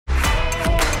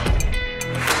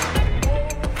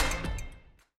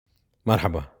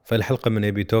مرحبا. في الحلقة من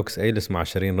اي بي توكس اجلس مع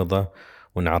شيرين رضا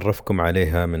ونعرفكم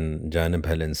عليها من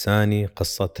جانبها الإنساني،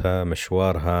 قصتها،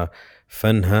 مشوارها،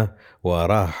 فنها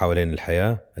وآرائها حوالين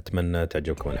الحياة. أتمنى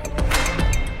تعجبكم الحلقة.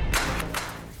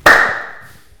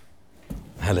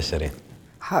 هلا شيرين.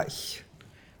 هاي.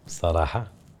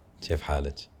 بصراحة كيف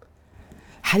حالك؟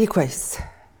 حالي كويس،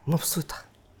 مبسوطة.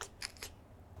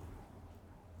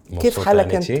 كيف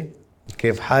حالك يعني أنت؟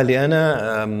 كيف حالي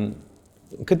أنا؟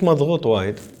 كنت مضغوط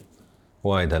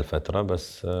وايد هالفترة،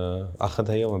 بس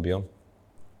أخذها يوم بيوم.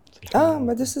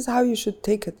 but this is how you should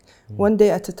take it. One day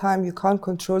at a time. You can't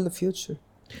control the future.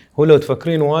 هو لو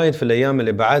تفكرين وايد في الأيام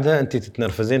اللي بعدها أنت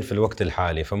تتنرفزين في الوقت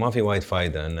الحالي، فما في وايد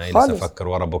فايدة أن أجلس أفكر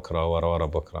ورا بكرة ورا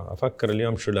بكرة. أفكر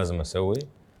اليوم شو لازم أسوي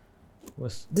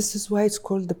بس. This is why it's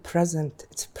called the present.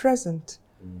 It's present.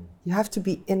 You have to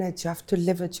be in it. You have to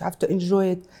live it. You have to enjoy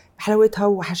it. حلاوتها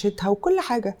وحشتها وكل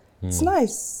حاجة. It's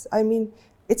nice. I mean,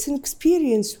 it's an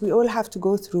experience we all have to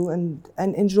go through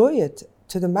and enjoy it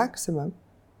to the maximum.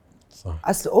 صح.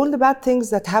 As all the bad things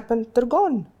that happened, they're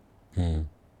gone.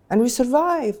 And we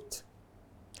survived.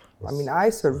 I mean, I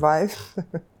survived.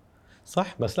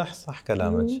 صح، بس صح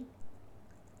كلامك.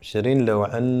 شيرين، لو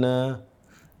عنا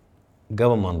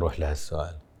قبل ما نروح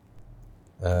لهالسؤال،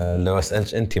 لو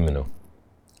أسألك أنت منو؟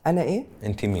 أنا إيه؟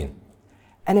 أنت مين؟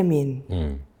 أنا مين؟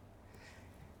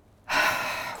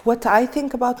 What I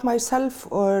think about myself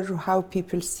or how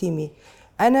people see me.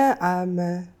 أنا I'm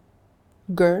a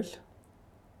girl,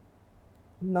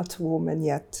 not a woman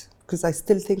yet, because I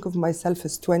still think of myself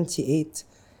as 28.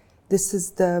 This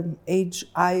is the age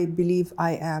I believe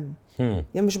I am.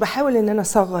 يعني مش بحاول إن أنا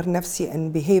أصغر نفسي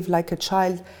and behave like a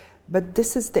child, but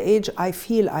this is the age I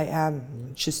feel I am,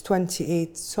 which is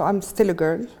 28. So I'm still a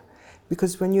girl,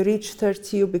 because when you reach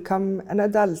 30, you become an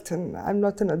adult, and I'm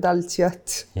not an adult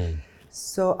yet.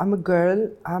 So I'm a girl.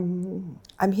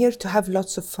 I'm here to have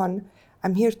lots of fun.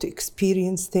 I'm here to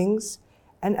experience things,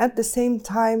 and at the same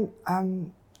time,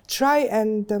 try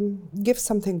and give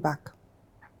something back.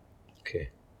 اوكي.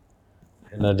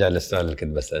 نرجع للسؤال اللي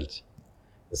كنت بسألك.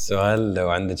 السؤال، لو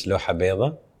عندك لوحة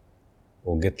بيضة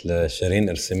وقلت لشيرين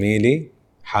ارسمي لي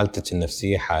حالتك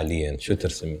النفسية حاليا، شو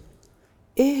ترسمي؟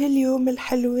 إيه اليوم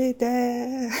الحلو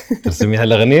ده؟ ترسميها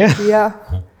الأغنية؟ Yeah,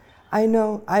 I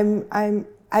know.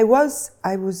 I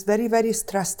was very, very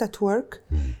stressed at work,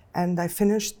 and I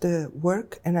finished the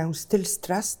work and I was still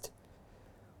stressed.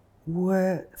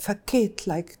 وفكيت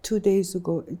like 2 days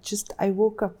ago. It just I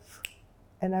woke up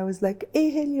and I was like,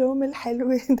 إيه اليوم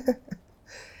الحلو ده?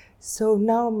 So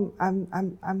now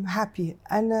I'm happy.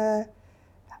 أنا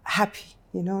happy,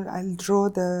 you know. I'll draw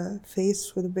the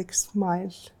face with a big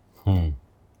smile.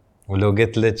 ولو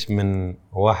قلت لك من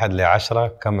 1 ل10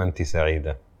 كم أنت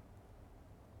سعيدة؟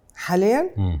 حاليا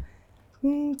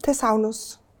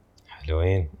 9.5.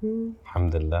 حلوين.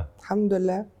 الحمد لله. الحمد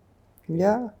لله.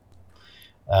 Yeah.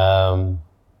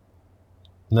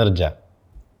 نرجع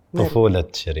طفولة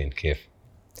شيرين كيف؟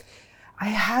 I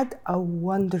had a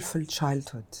wonderful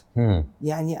childhood.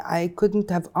 يعني I couldn't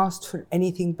have asked for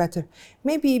anything better.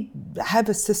 Maybe have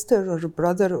a sister or a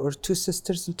brother or 2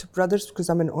 sisters and 2 brothers, because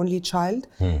I'm an only child.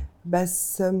 But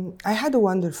I had a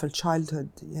wonderful childhood.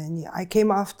 يعني I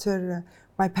came after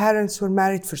my parents were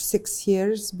married for 6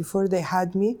 years before they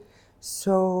had me.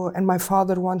 So, and my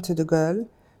father wanted a girl.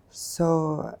 So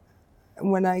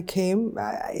when I came,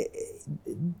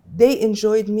 they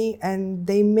enjoyed me and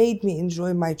they made me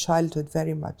enjoy my childhood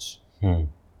very much.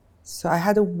 So I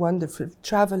had a wonderful,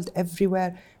 traveled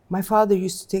everywhere. My father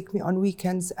used to take me on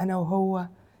weekends, أنا وهو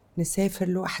نسافر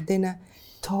لوحدنا,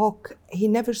 talk. He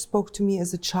never spoke to me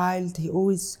as a child.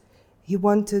 He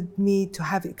wanted me to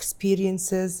have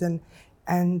experiences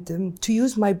and to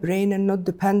use my brain and not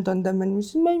depend on them.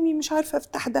 And مامي مش عارفة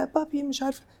أفتح ده, بابي مش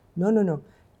عارفة. No.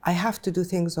 I have to do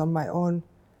things on my own.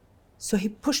 So he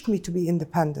pushed me to be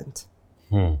independent.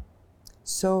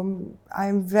 So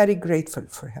I'm very grateful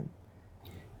for him.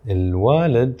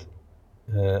 الوالد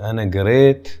أنا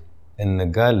قريت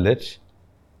إنه قال لك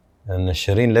إن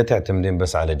شيرين لا تعتمدين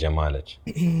بس على جمالك.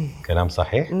 كلام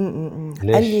صحيح؟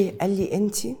 ليش؟ قال لي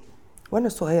أنتي وأنا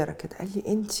صغيرة كده, قال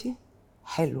لي أنتي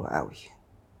حلوة قوي.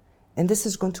 And this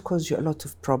is going to cause you a lot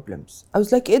of problems. I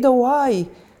was like, إيه ده, why?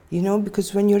 You know,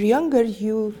 because when you're younger,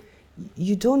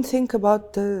 you don't think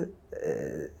about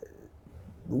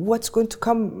what's going to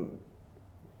come.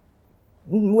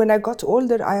 When I got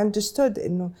older, I understood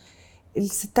إنه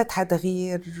الستات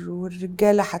هتغير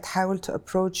والرجالة هتحاول to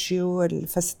approach you,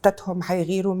 فستاتهم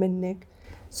هيغيروا منك.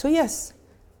 So yes,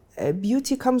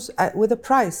 beauty comes with a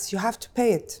price. You have to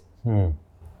pay it.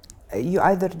 You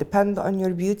either depend on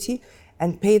your beauty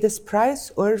and pay this price,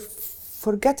 or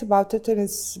forget about it, and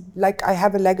it's like I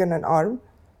have a leg and an arm.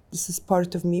 This is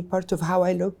part of me, part of how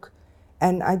I look,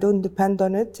 and I don't depend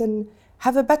on it, and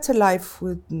have a better life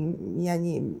with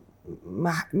يعني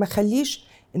ما خليش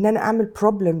إن أنا أعمل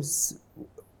problems,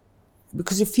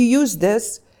 because if you use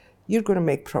this you're going to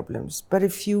make problems, but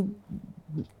if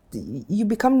you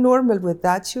become normal with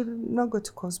that you're not going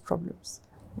to cause problems.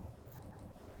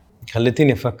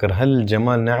 خليتيني أفكر، هل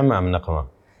الجمال نعمة أم نقمة؟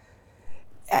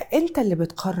 أنت اللي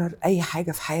بتقرر أي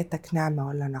حاجة في حياتك نعمة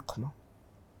ولا نقمة.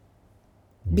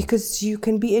 Because you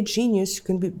can be a genius, you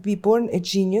can be born a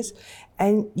genius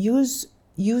and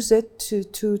use it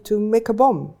to make a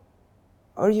bomb,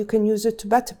 or you can use it to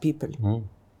better people.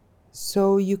 So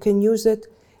you can use it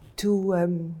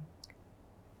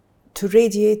to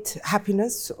radiate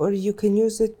happiness, or you can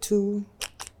use it to,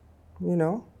 you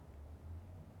know,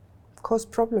 cause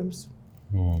problems.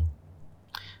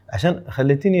 عشان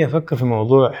خليتيني أفكر في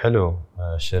موضوع حلو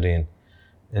شيرين.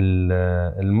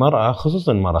 المرأة،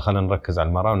 خصوصا المرأة، خلينا نركز على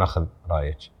المرأة وناخذ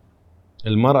رأيك.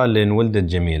 المرأة اللي انولدت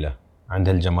جميلة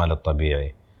عندها الجمال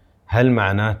الطبيعي، هل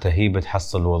معناته هي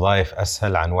بتحصل وظائف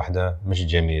أسهل عن واحدة مش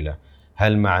جميلة؟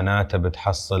 هل معناته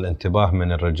بتحصل انتباه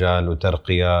من الرجال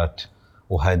وترقيات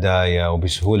وهدايا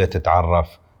وبسهولة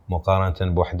تتعرف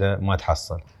مقارنة بوحدة ما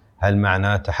تحصل؟ هل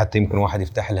معناته حتى يمكن واحد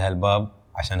يفتح لها الباب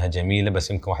عشانها جميلة،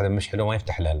 بس يمكن واحدة مش حلوة ما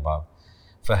يفتح لها الباب؟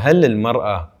 فهل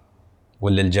المرأة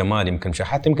ولا الجمال يمكن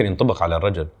حتى يمكن ينطبق على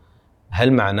الرجل،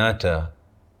 هل معناته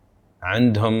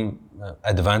عندهم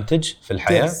advantage في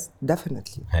الحياة؟ Yes,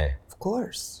 definitely. Hey. Of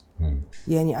course.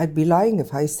 يعني I'd be lying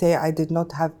if I say I did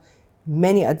not have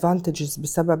many advantages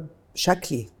بسبب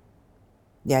شكلي.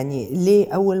 يعني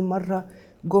ليه أول مرة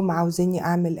جم عاوزيني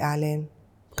أعمل إعلان؟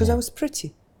 Because I was pretty.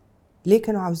 ليه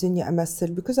كانوا عاوزيني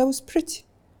أمثل؟ Because I was pretty.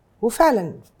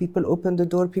 وفعلا people open the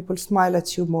door, people smile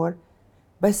at you more.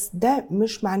 بس ده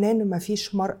مش معناه إنه ما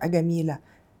فيش مرأة جميلة.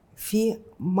 في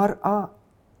مرأة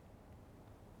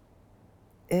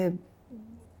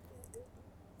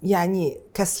يعني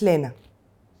كسلانة.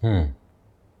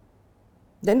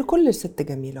 لأن كل ست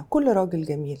جميلة، كل راجل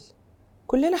جميل،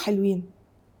 كلنا حلوين،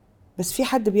 بس في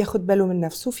حد بياخد باله من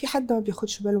نفسه وفي حد ما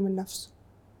بياخدش باله من نفسه.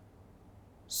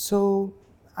 So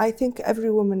I think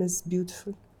every woman is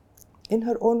beautiful in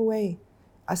her own way.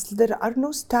 أصل there are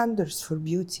no standards for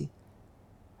beauty.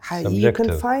 You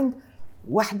can find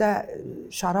واحدة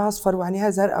شعرها أصفر وعينيها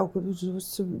زرقاء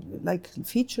like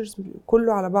features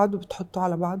كله على بعضه بتحطه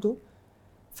على بعضه.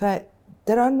 ف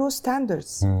there are no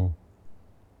standards.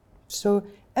 So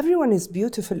everyone is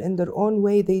beautiful in their own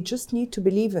way. They just need to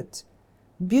believe it.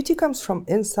 Beauty comes from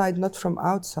inside, not from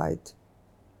outside.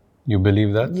 You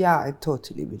believe that? Yeah, I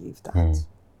totally believe that.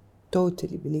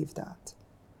 Totally believe that.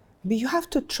 But you have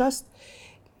to trust.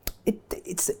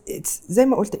 It's زي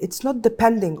ما قلت, it's not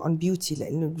depending on beauty.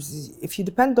 لأنه if you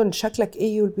depend on شكلك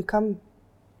إيه you'll become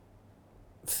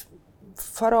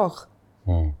فراغ.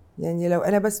 يعني لو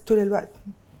أنا بس طول الوقت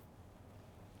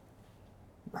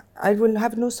I will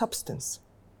have no substance.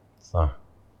 صح.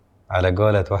 على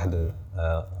قولة واحدة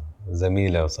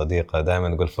زميلة وصديقة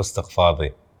دائما تقول فستق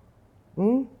فاضي.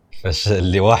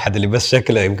 اللي واحد اللي بس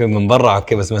شكله يمكن من برا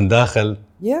اوكي بس من داخل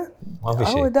ما في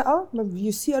شيء. ده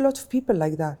you see a lot of people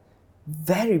like that,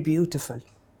 very beautiful,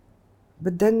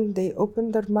 but then they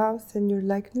open their mouth and you're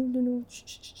like no.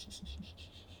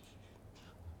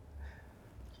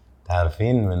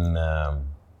 تعرفين من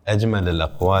أجمل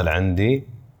الأقوال عندي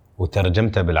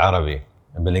وترجمتها بالعربي،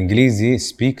 بالإنجليزي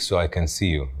speak so I can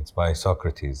see you, it's by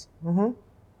Socrates.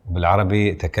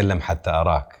 بالعربي تكلم حتى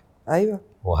أراك. أيوة.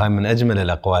 وهاي من أجمل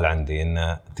الأقوال عندي،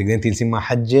 إن تقدرين تجلسين مع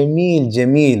حد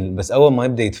جميل بس أول ما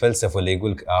يبدأ يتفلسف ولا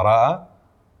يقولك آراءه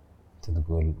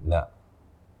تقول لا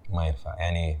ما ينفع،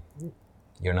 يعني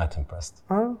you're not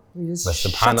impressed. بس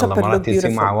سبحان الله مرات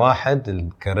تجلسين مع واحد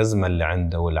الكاريزما اللي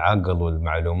عنده والعقل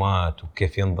والمعلومات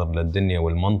وكيف ينظر للدنيا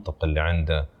والمنطق اللي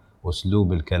عنده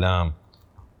وأسلوب الكلام،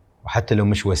 وحتى لو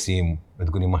مش وسيم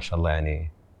بتقولي ما شاء الله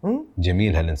يعني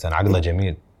جميل هالإنسان، عقله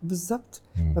جميل. بالضبط.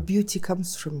 But beauty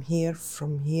comes from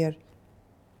here.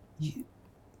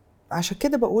 عشان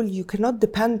كده بقول you cannot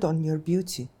depend on your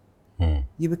beauty.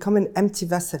 You become an empty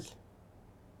vessel.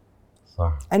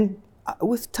 صح. And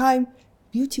with time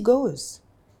beauty goes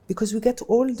because we get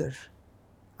older.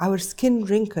 Our skin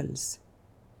wrinkles.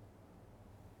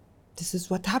 This is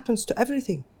what happens to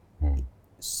everything.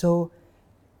 So,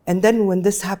 and then when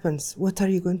this happens, what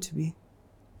are you going to be?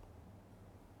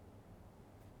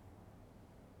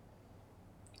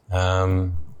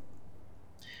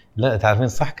 لا تعرفين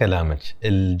صح كلامك،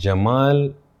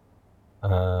 الجمال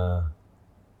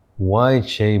وايد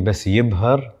شيء بس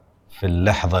يبهر في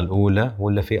اللحظة الأولى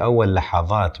ولا في أول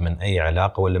لحظات من أي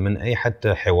علاقة ولا من أي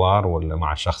حتى حوار ولا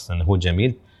مع شخص إنه هو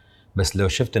جميل، بس لو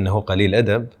شفت إنه هو قليل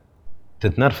أدب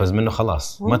تتنرفز منه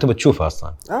خلاص ما تبي تشوفه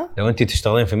اصلا. لو انت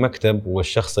تشتغلين في مكتب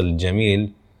والشخص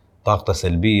الجميل طاقته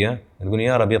سلبيه تقولي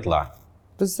يا رب يطلع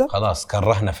بالضبط، خلاص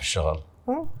كرهنا في الشغل.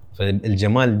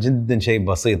 فالجمال جدا شيء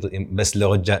بسيط، بس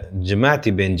لو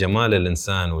جمعتي بين جمال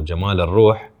الانسان وجمال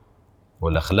الروح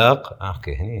والاخلاق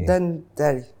اوكي هني then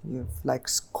there you've like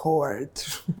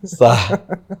scored. صح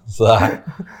صح.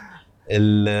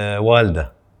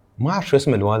 الوالده ما اعرف شو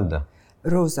اسم الوالده.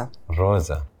 روزا.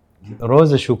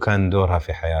 روزا شو كان دورها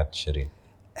في حياه شيرين؟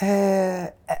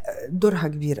 دورها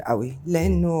كبير قوي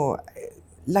لانه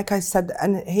like I said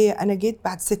أنا جيت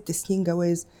بعد 6 سنين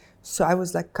جواز so I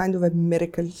was like kind of a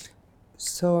miracle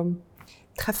so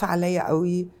تخاف عليا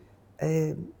قوي.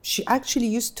 She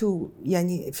actually used to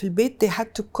يعني في البيت they had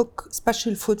to cook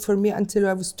special food for me until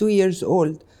I was 2 years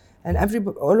old and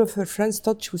all of her friends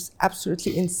thought she was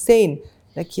absolutely insane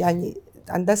like يعني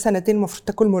عندها 2 سنين المفروض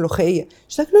تاكل ملوخية.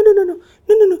 She's like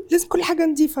no لازم كل حاجة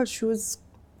نضيفة. She was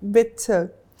a bit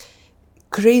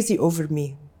crazy over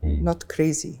me. Not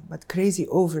crazy but crazy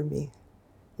over me.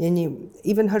 يعني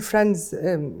even her friends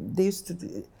they used to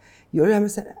يقولوا لها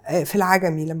مثلا في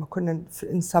العجمي لما كنا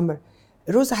in summer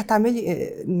روزا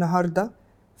هتعملي النهارده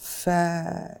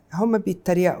فهم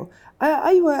بيتريقوا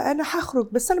ايوه انا هخرج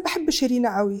بس انا بحب شيرين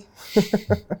قوي.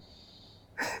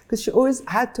 because she always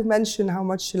had to mention how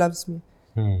much she loves me.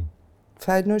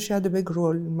 I know she had a big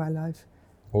role in my life.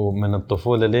 ومن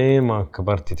الطفولة ليه ما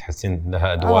كبرتي تحسين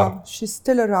لها أدوار؟ She's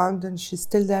still around and she's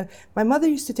still there. My mother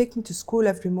used to take me to school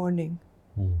every morning.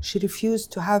 She refused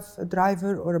to have a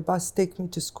driver or a bus take me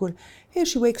to school. Here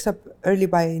she wakes up early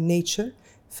by nature.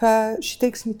 She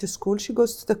takes me to school. She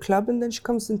goes to the club and then she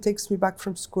comes and takes me back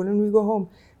from school and we go home.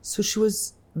 So she was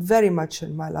very much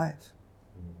in my life.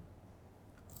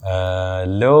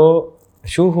 لو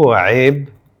شو هو عيب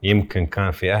يمكن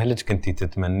كان في أهلك كنتي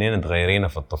تتمنين تغيرينه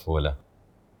في الطفولة؟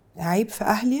 عيب في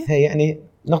أهلي؟ هي يعني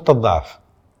نقطة ضعف.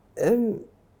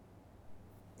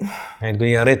 يعني تقول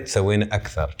يا ريت تسوين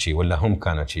أكثر شيء ولا هم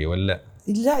كانوا شيء ولا؟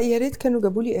 لا يا ريت كانوا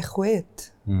جابوا لي إخوات.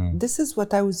 This is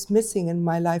what I was missing in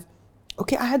my life.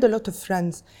 Okay, I had a lot of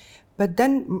friends, but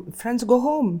then friends go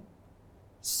home.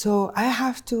 So I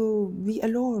have to be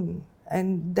alone. And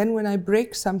then when I break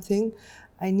something,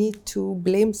 I need to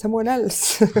blame someone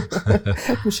else.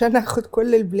 مش أنا أخذ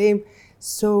كل الblame.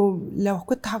 So لو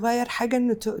كنت هغير حاجة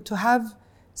إنه to have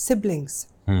siblings.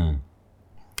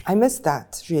 I miss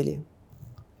that really.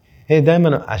 هي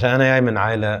دائما عشان أنا جاي من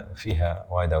عائلة فيها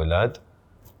وايد أولاد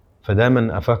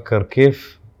فدائما أفكر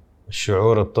كيف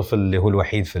الشعور الطفل اللي هو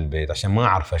الوحيد في البيت عشان ما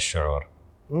أعرف الشعور.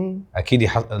 أكيد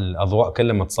الأضواء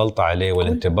كلها متسلطة عليه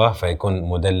والانتباه فيكون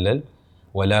مدلل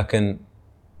ولكن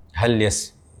هل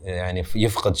يعني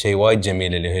يفقد شيء وايد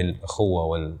جميل اللي هي الأخوة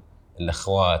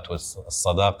والأخوات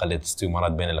والصداقة اللي تستوي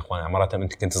مرات بين الأخوان. مرات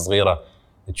أنت كنت صغيرة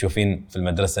تشوفين في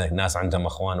المدرسة ناس عندهم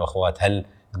أخوان وأخوات هل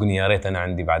تقولي يا ريت أنا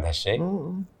عندي بعد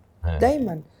هالشيء؟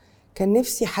 دايما كان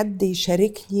نفسي حد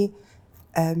يشاركني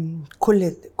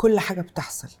كل حاجة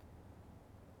بتحصل.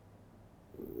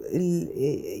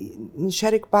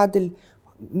 نشارك بعض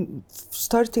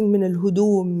starting من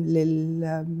الهدوم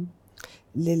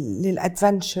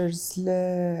للادفنتشرز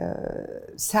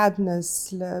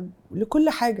لسادنس لكل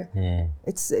حاجة.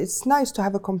 It's nice to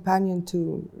have a companion to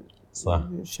صح.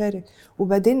 شارك.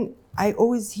 وبعدين I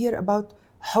always hear about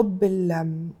حب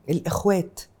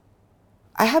الإخوات.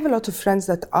 I have a lot of friends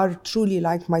that are truly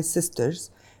like my sisters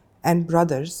and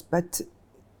brothers, but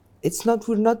it's not.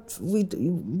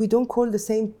 We don't call the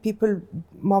same people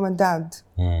mom and dad.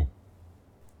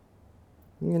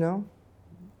 You know.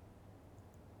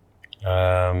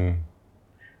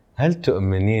 هل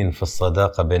تؤمنين في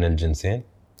الصداقة بين الجنسين؟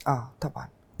 طبعا.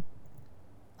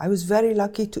 I was very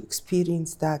lucky to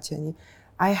experience that. يعني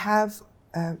I have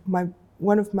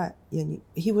one of my يعني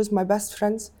he was my best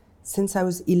friend since I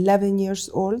was 11 years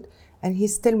old and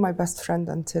he's still my best friend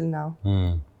until now.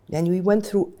 يعني we went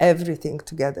through everything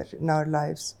together in our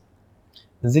lives.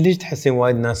 زي ليش تحسين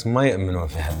وايد ناس ما يؤمنون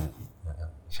في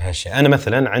هالشيء؟ أنا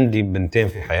مثلاً عندي بنتين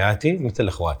في حياتي مثل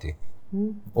إخواتي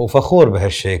وفخور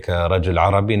بهالشيء كرجل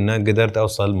عربي إنه قدرت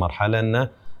أوصل مرحلة إن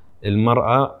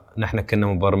المرأة نحن كنا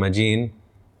مبرمجين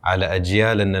على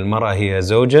أجيال إن المرأة هي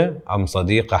زوجة أم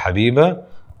صديقة حبيبة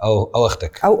أو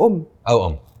أختك أو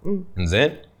أم.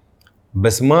 إنزين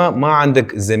بس ما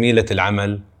عندك زميلة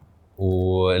العمل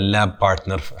واللاب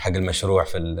بارتنر حق المشروع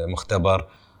في المختبر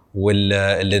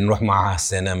ولا اللي نروح معها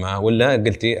السينما ولا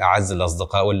قلتي أعز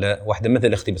الأصدقاء ولا واحدة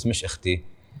مثل أختي بس مش أختي.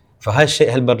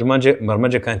 فهالشيء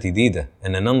هالبرمجة كانت جديدة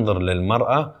إن ننظر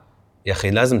للمرأة يا أخي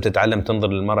لازم تتعلم تنظر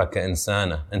للمرأة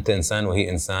كإنسانة. أنت إنسان وهي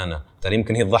إنسانة. ترى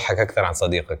يمكن هي تضحك أكثر عن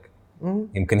صديقك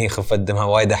يمكن هي خفة دمها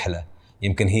وايد أحلى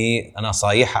يمكن هي أنا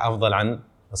صايحة أفضل عن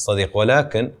الصديق،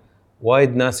 ولكن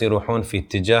وايد ناس يروحون في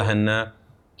اتجاه أن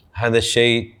هذا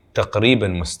الشيء تقريبا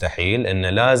مستحيل، أنه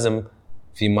لازم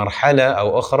في مرحلة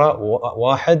أو أخرى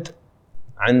واحد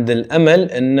عند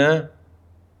الأمل أنه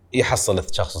يحصل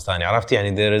الشخص الثاني. عرفتي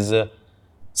يعني there is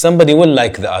somebody will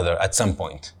like the other at some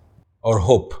point or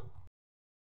hope.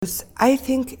 I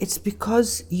think it's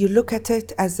because you look at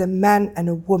it as a man and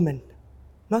a woman,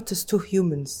 not as two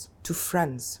humans, two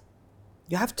friends.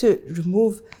 You have to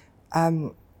remove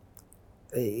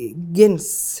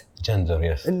gender,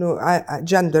 yes.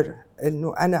 Gender.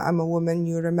 I'm a woman,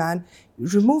 you're a man.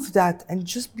 Remove that and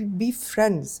just be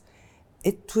friends.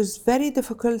 It was very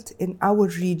difficult in our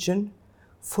region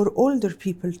for older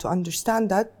people to understand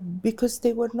that because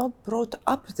they were not brought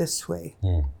up this way.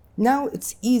 Now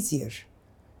it's easier.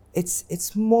 It's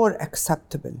more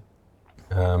acceptable.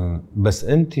 بس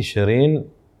أنت شيرين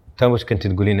توش كنت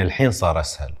تقولين الحين صار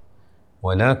أسهل،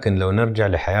 ولكن لو نرجع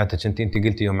لحياتك أنت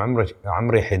قلتي يوم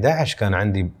عمري 11 كان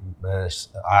عندي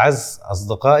أعز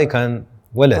أصدقائي كان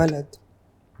ولد.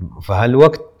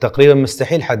 فهالوقت تقريبا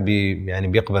مستحيل حد يعني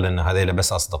بيقبل أن هذيلا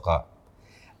بس أصدقاء.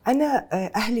 أنا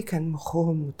أهلي كان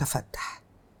مخهم متفتح،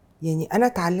 يعني أنا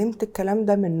تعلمت الكلام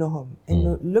ده منهم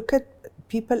إنه look at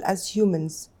people as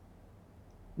humans,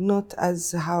 not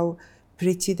as how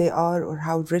pretty they are or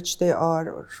how rich they are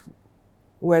or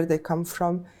where they come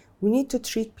from. We need to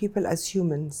treat people as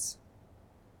humans.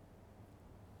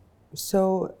 So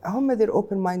they're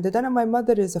open-minded. And my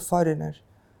mother is a foreigner,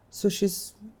 so she's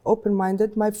open-minded.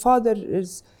 My father is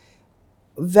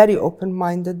very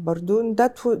open-minded برضو, and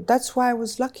that's why I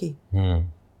was lucky.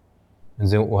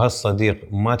 زين،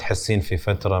 وهالصديق ما تحسين في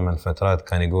فترة من فترات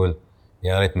كان يقول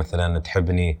يا ريت مثلا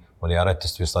تحبني ولا يا ريت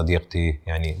تستوي صديقتي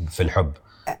يعني في الحب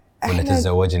ولا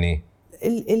تتزوجني؟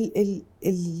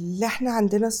 اللي احنا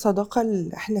عندنا الصداقة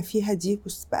اللي احنا فيها دي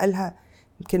بس بقالها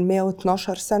يمكن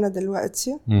 112 سنة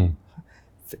دلوقتي.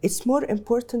 It's more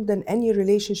important than any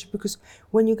relationship, because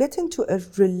when you get into a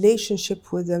relationship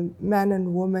with a man and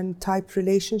woman type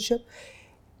relationship,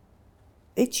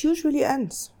 it usually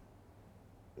ends.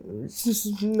 This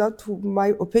is not my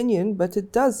opinion, but it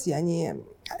does. يعني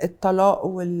الطلاق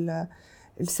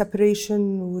والseparation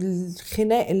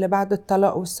والخناق اللي بعد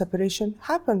الطلاق والseparation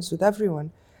happens with everyone.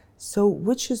 So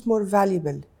which is more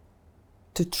valuable?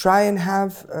 To try and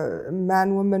have a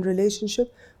man-woman relationship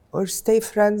or stay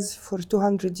friends for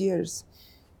 200 years?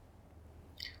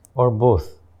 Or both.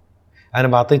 أنا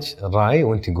بعطيك رأي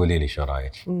وأنت قولي لي شو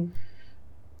رأيك.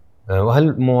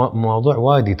 وهالموضوع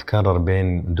وايد يتكرر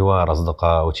بين دوار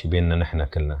أصدقاء وشي بيننا نحن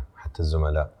كلنا حتى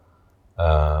الزملاء.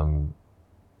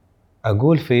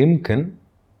 أقول في يمكن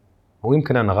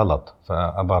ويمكن أنا غلط،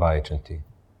 فأبا رأيك أنت.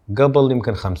 قبل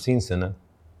يمكن 50 سنة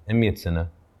 100 سنة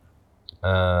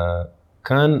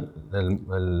كان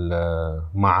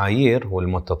المعايير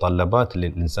والمتطلبات اللي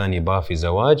الإنسان يباه في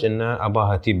زواج إنه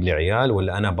أباها تجيب لي عيال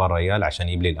ولا أنا أبا ريال عشان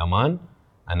يجيب لي الأمان.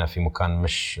 أنا في مكان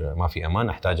مش ما في أمان،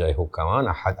 أحتاجه هو كمان،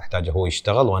 أحتاجه هو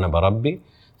يشتغل وأنا بربي.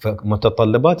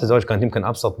 فمتطلبات الزواج كانت يمكن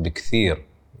أبسط بكثير،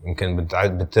 يمكن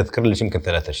بتذكر لي يمكن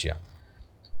 3 أشياء.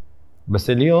 بس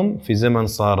اليوم في زمن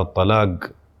صار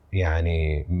الطلاق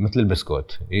يعني مثل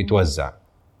البسكوت يتوزع،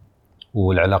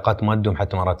 والعلاقات ما تدوم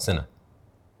حتى مرات سنة.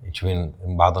 تشوفين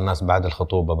بعض الناس بعد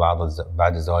الخطوبة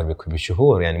بعد الزواج بيكون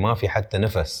بشهور، يعني ما في حتى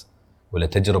نفس ولا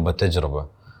تجربة.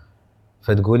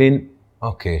 فتقولين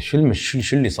أوكي شو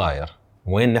اللي صاير؟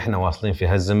 وين نحن واصلين في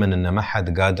هالزمن إن ما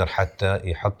حد قادر حتى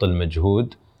يحط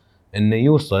المجهود إنه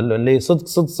يوصل إنه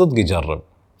صدق يجرب.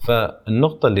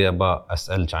 فالنقطة اللي أبا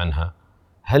أسألك عنها،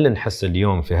 هل نحس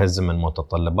اليوم في هالزمن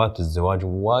متطلبات الزواج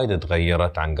وايد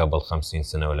تغيرت عن قبل 50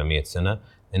 سنة ولا 100 سنة؟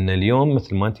 إن اليوم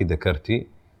مثل ما أنت ذكرتي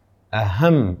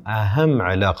أهم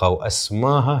علاقة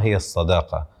وأسماها هي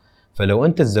الصداقة. فلو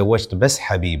أنت تزوجت بس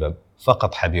حبيبة،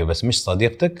 فقط حبيبة بس مش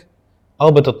صديقتك،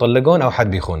 أو بتطلقون أو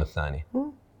حد بيخون الثاني.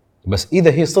 بس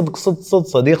إذا هي صدق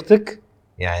صديقتك،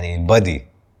 يعني بادي،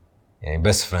 يعني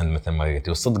بس فريند مثل ما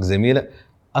قلتي، والصدق زميلة،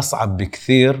 أصعب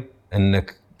بكثير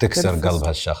إنك تكسر قلب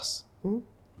هالشخص.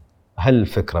 هل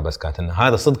الفكرة بس كانت إن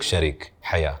هذا صدق شريك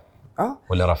حياة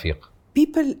ولا رفيق؟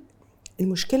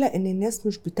 المشكلة إن الناس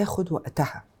مش بتاخد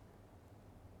وقتها.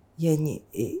 يعني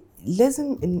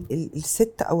لازم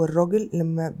الست أو الراجل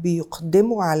لما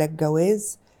بيقدموا على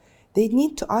الجواز they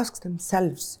need to ask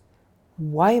themselves,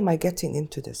 why am I getting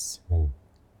into this?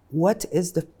 What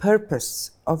is the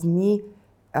purpose of me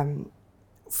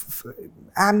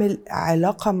أعمل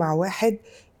علاقة مع واحد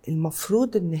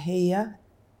المفروض إن هي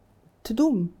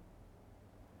تدوم؟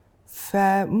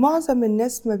 فمعظم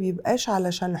الناس ما بيبقاش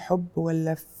علشان حب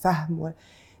ولا فهم،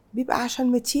 بيبقى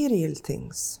عشان material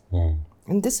things.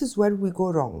 And this is where we go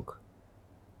wrong.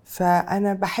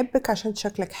 فأنا بحبك عشان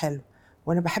شكلك حلو،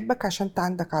 وانا بحبك عشان انت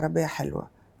عندك عربية حلوة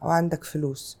او عندك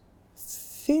فلوس.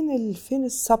 فين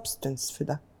السبستنس في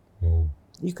ده؟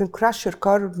 You can crash your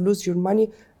car, lose your money,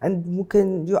 and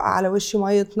ممكن يقع على وشي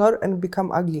مية نار and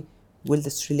become ugly. Will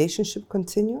this relationship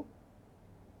continue?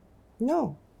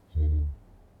 No.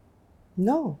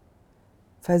 No.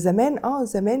 فزمان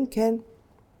زمان كان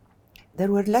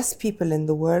there were less people in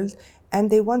the world and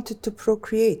they wanted to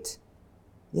procreate.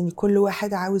 يعني كل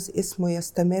واحد عاوز اسمه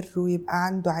يستمر ويبقى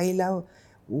عنده عيلة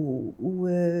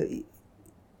ويبقى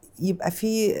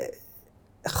فيه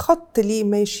خط ليه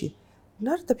ماشي.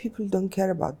 النهارده people don't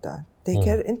care about that. they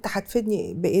care انت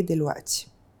هتفيدني بايه دلوقتي؟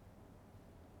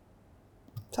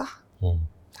 صح؟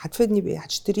 هتفيدني بايه؟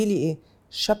 هتشتري لي ايه؟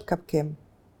 الشبكة بكام؟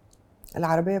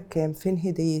 العربية بكام؟ فين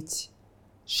هديتي؟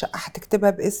 الشقة هتكتبها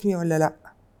باسمي ولا لا؟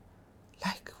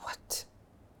 like what؟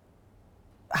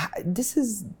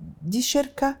 دي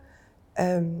شركة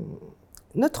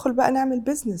ندخل بقى نعمل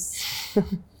بيزنس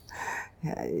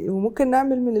وممكن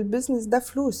نعمل من البيزنس ده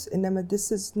فلوس، انما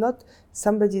this is not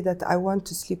somebody that I want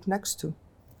to sleep next to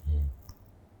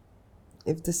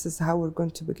if this is how we're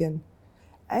going to begin.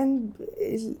 And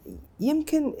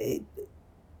يمكن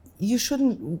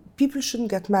people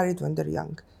shouldn't get married when they're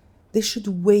young. They should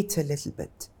wait a little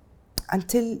bit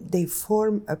until they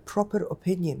form a proper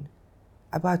opinion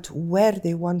about where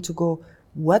they want to go,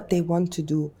 what they want to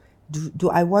do. Do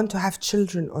I want to have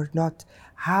children or not?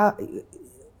 How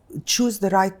choose the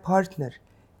right partner.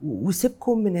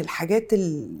 وسيبكم من الحاجات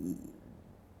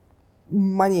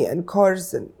money and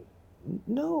cars and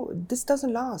no, this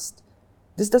doesn't last.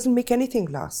 This doesn't make anything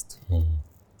last.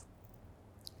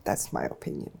 That's my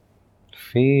opinion.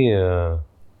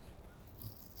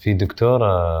 في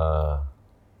دكتورة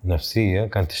نفسية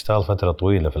كانت تشتغل فترة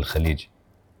طويلة في الخليج.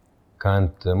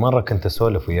 مرة كنت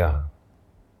أسولف وياها،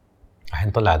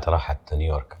 الحين طلعت راحت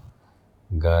نيويورك.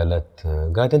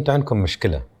 قالت أنتوا عندكم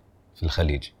مشكلة في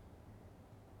الخليج.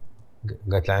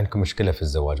 قالت لها عندكم مشكلة في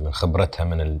الزواج من خبرتها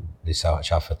من اللي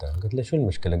شافته. قلت لها شو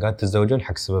المشكلة؟ قالت تتزوجون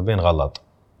حق سببين غلط.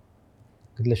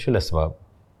 قلت لها شو الأسباب؟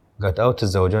 قالت أو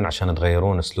تتزوجون عشان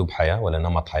تغيرون أسلوب حياة ولا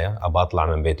نمط حياة، أبى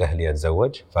أطلع من بيت أهلي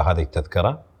أتزوج فهذه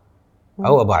التذكرة،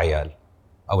 أو أبى عيال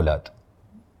أولاد.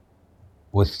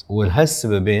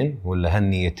 وهالسببين ولا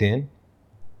هالنيتين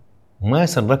ما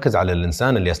نركز على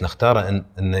الإنسان اللي نختاره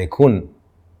إنه يكون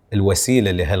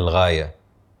الوسيلة لهالغاية.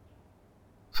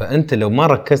 فأنت لو ما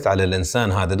ركزت على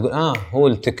الإنسان هذا تقول هو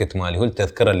التيكت مالي، هو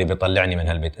التذكرة اللي بيطلعني من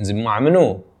هالبيت. إنزين مع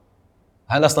منو؟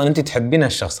 هل أصلاً أنت تحبين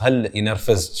هالشخص؟ هل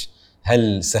ينرفزك؟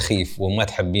 هل سخيف وما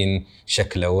تحبين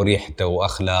شكله وريحته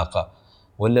وأخلاقه؟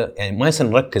 ولا يعني ما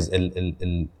نركز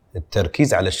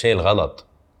التركيز على الشيء الغلط.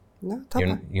 لا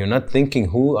طبعا. You're not thinking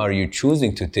who are you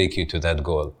choosing to take you to that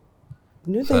goal.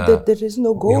 No, there is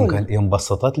no goal. يوم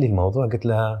بسطت لي الموضوع قلت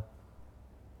لها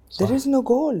صح. There is no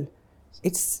goal.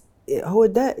 هو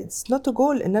ده it's not a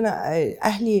goal إن أنا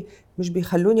أهلي مش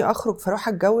بيخلوني أخرج فاروح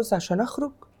أتجوز عشان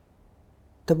أخرج.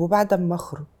 طب وبعد ما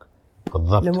أخرج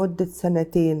بالضبط لمدة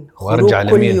 2 خروج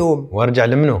كل يوم وارجع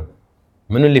لمنو؟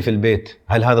 منو اللي في البيت؟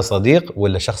 هل هذا صديق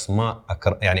ولا شخص ما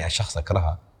يعني شخص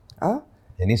أكرهه؟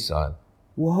 يعني السؤال.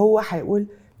 وهو هيقول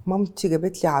مامتي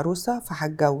جابت لي عروسة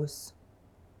فهتجوز.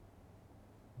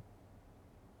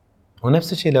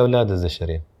 ونفس الشيء لأولاد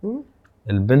الزشرين.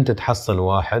 البنت تحصل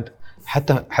واحد،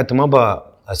 حتى ما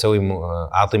بأسوي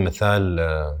أعطي مثال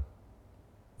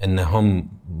إنهم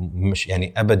مش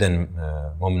يعني أبدا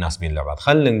مو مناسبين لبعض.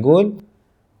 خلينا نقول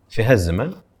في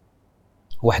هالزمن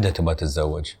واحدة تبغى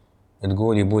تتزوج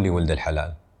تقول يبولي ولد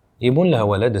الحلال، يبون لها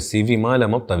ولد السي في ماله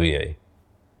مو طبيعي،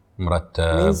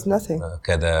 مرتب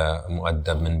كذا،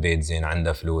 مؤدب، من بيت زين،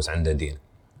 عنده فلوس، عنده دين،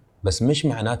 بس مش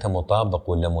معناته مطابق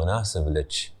ولا مناسب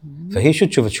لك. فهي شو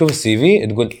تشوف السي في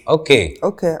تقول اوكي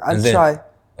I'll try.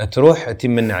 تروح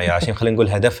تمنع عيال عشان خلينا نقول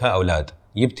هدفها اولاد،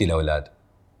 جبتي الاولاد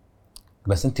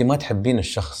بس انت ما تحبين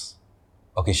الشخص.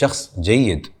 اوكي شخص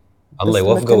جيد الله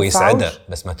يوفقه ويسعده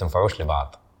بس ما تنفعوش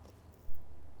لبعض.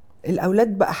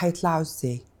 الاولاد بقى هيطلعوا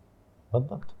ازاي؟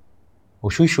 بالضبط.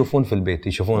 وشو يشوفون في البيت؟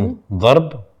 يشوفون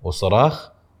ضرب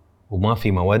وصراخ وما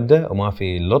في مودة وما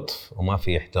في لطف وما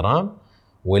في احترام،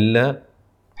 ولا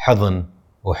حضن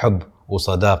وحب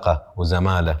وصداقة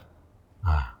وزمالة؟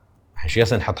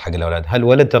 شو نحط حق الأولاد؟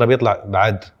 هالولد ترى بيطلع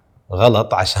بعد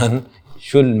غلط عشان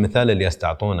شو المثال اللي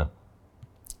يستعطونه.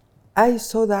 I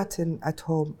saw that at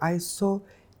home. I saw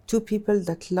 2 people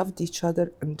that loved each other,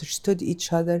 understood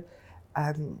each other,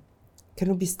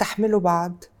 كانوا بيستحملوا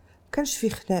بعض، كانش في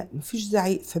خناق، مفيش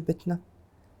زعيق في بيتنا.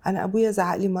 أنا أبويا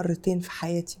زعق لي مرتين في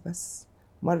حياتي بس.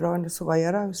 مرة وأنا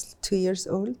صغيرة I was 2 years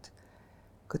old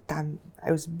كنت I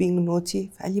was being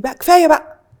naughty فقال لي بقى كفاية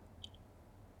بقى.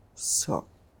 So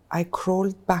I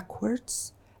crawled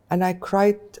backwards and I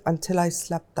cried until I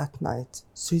slept that night.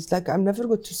 So he's like, I'm never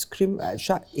going to scream.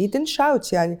 He didn't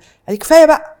shout يعني كفاية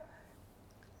بقى.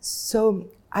 So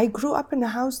I grew up in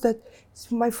a house that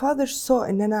my father saw,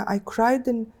 and then I cried,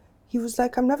 and he was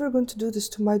like, I'm never going to do this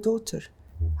to my daughter.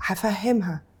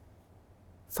 هفهمها.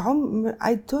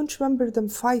 I don't remember them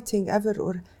fighting ever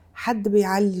or حد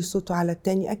بيعلي صوته على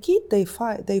التاني. أكيد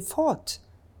they fought.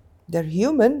 They're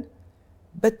human,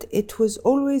 but it was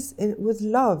always with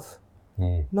love,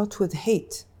 not with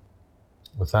hate.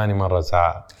 وثاني مرة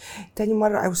زعق. تاني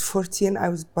مرة I was 14, I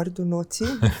was برضو naughty.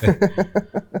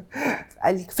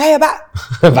 قال لي كفاية بقى.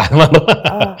 بعد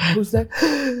مرة. I was like,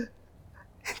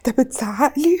 أنت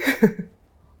بتزعق لي.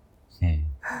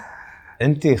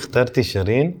 أنت اخترتي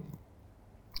شيرين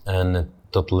أن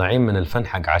تطلعين من الفن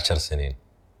حق 10 سنين.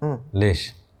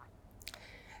 ليش؟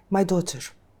 My daughter.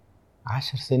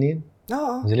 10 سنين؟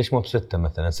 زي ليش مو ب6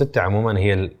 مثلا؟ 6 عموما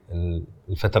هي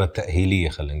الفترة التأهيلية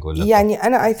خلينا نقول. يعني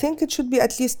أنا I think it should be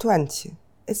at least 20.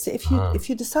 If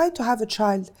you decide to have a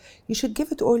child, you should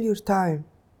give it all your time.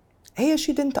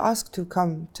 She didn't ask to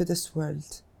come to this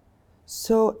world.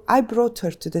 So I brought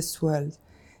her to this world.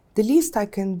 The least I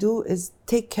can do is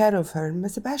take care of her. ما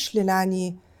سيبهاش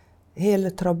لناني هي اللي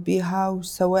تربيها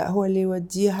والسواق هو اللي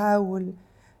يوديها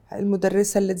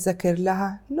والمدرسة اللي تذاكر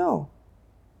لها. No.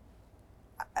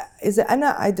 إذا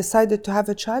I decided to have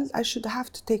a child, I should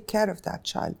have to take care of that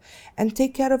child and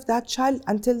take care of that child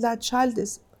until that child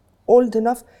is old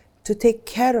enough to take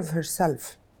care of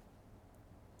herself.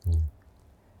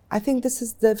 I think this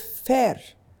is the fair.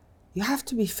 You have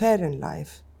to be fair in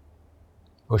life.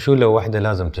 وشو لو واحدة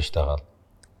لازم تشتغل؟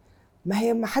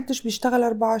 ما حدش بيشتغل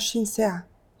 24 ساعة.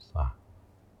 صح.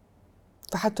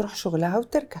 فحتروح شغلها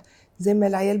وترجع زي ما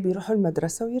العيال بيروحوا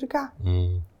المدرسة ويرجعوا.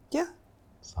 Yeah.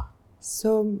 صح.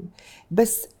 So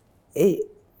بس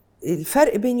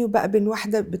الفرق بيني وبقى بين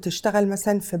واحدة بتشتغل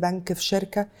مثلا في بنك في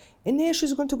شركة إن هي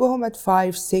she's going to go home at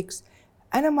 5, 6.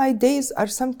 أنا my days are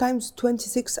sometimes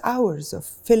 26 hours of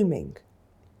filming.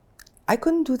 I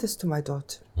couldn't do this to my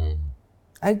daughter.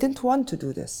 I didn't want to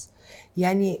do this.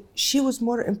 يعني she was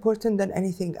more important than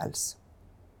anything else.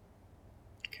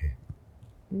 Okay.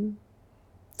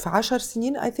 في 10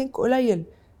 سنين I think قليل.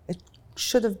 It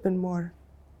should have been more.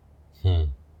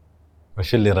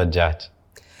 وش اللي رجعت؟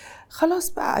 خلاص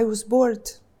بقى I was bored.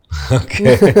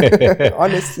 Okay.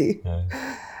 Honestly.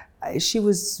 She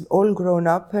was all grown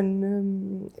up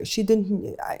and she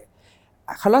didn't.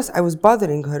 خلاص I was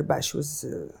bothering her بقى. She was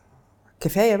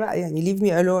كفاية بقى يعني leave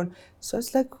me alone. So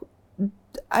it's like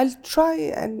I'll try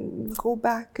and go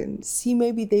back and see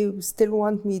maybe they still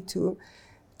want me to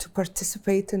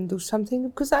participate and do something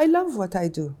because I love what I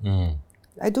do.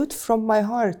 I do it from my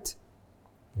heart.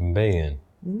 مبين.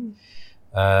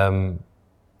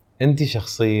 أنت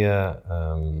شخصية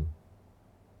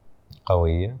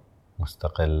قوية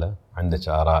مستقلة عندك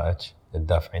آرائك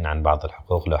تدافعين عن بعض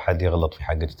الحقوق لو حد يغلط في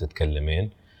حقك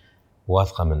تتكلمين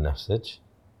واثقة من نفسك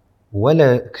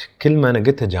ولا كل ما أنا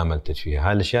قلتها جاملتك فيها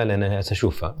هاي الأشياء اللي أنا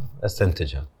أشوفها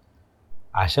أستنتجها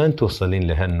عشان توصلين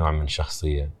لهالنوع من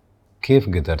شخصية. كيف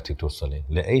قدرتي توصلين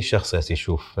لأي شخص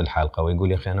يشوف في الحلقة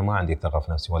ويقول يا أخي أنا ما عندي ثقة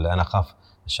في نفسي ولا أنا أخاف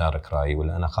أشارك رأيي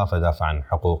ولا أنا أخاف أدافع عن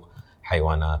حقوق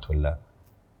حيوانات ولا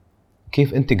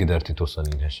كيف أنت قدرتي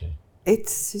توصلين لهالشيء؟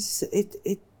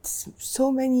 It's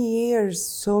so many years,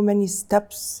 so many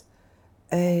steps.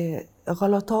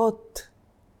 غلطات.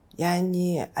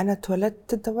 يعني أنا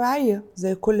اتولدت طبيعية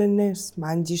زي كل الناس ما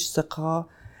عنديش ثقة.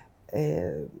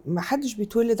 ما حدش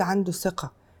بيتولد عنده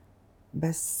ثقة.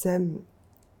 بس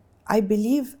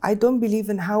I don't believe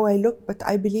in how I look, but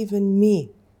I believe in me.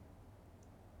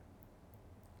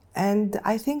 And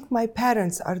I think my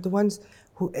parents are the ones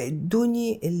who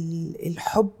ادوني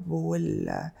الحب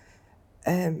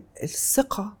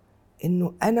الثقة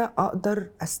إنه أنا أقدر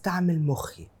أستعمل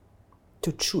مخي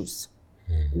to choose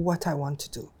what I want to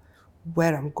do,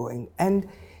 where I'm going. And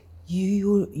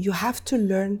you have to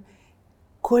learn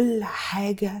كل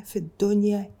حاجة في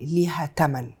الدنيا ليها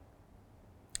تمن.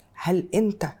 هل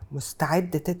أنت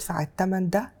مستعد تدفع التمن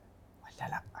ده ولا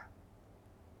لأ؟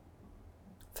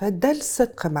 فده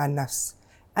الصدق مع النفس.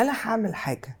 أنا هعمل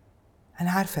حاجة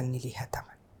أنا عارفة إن ليها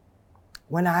تمن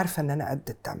وأنا عارفة إن أنا قد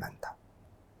التمن ده.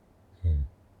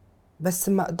 بس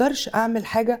ما أقدرش أعمل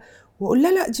حاجة وأقول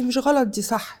لا دي مش غلط دي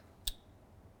صح.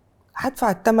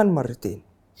 هدفع التمن مرتين.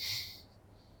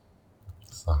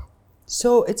 صح.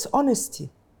 So it's honesty.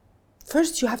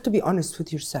 First you have to be honest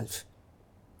with yourself.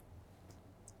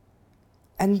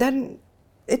 And then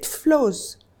it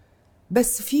flows.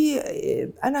 بس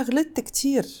أنا غلطت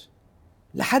كتير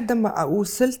لحد ما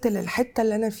وصلت للحتة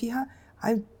اللي أنا فيها. I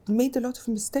made a lot of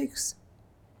mistakes.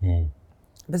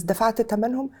 بس دفعت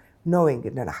تمنهم knowing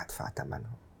إن أنا هدفع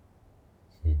ثمنهم.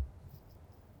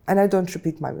 And I don't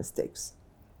repeat my mistakes.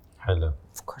 حلو.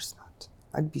 Of course not.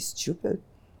 I'd be stupid.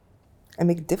 I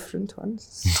make different ones.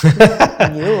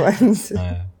 New ones.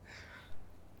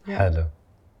 حلو.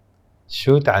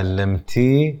 شو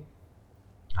تعلمتي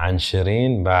عن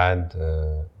شيرين بعد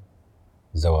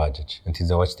زواجك؟ أنت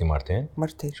تزوجتي مرتين؟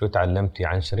 شو تعلمتي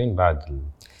عن شيرين بعد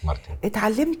المرتين؟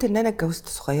 اتعلمت إن أنا اتجوزت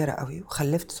صغيرة قوي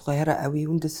وخلفت صغيرة قوي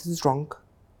and this is wrong.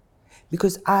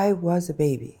 Because I was a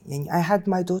baby. يعني I had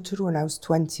my daughter when I was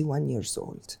 21 years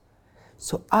old.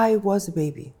 So I was a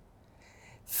baby.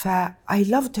 I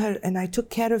loved her and I took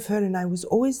care of her and I was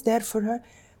always there for her,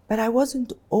 but I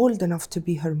wasn't old enough to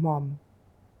be her mom.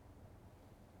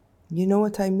 You know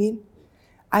what I mean?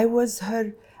 I was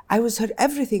her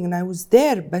everything and I was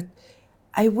there, but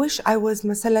I wish I was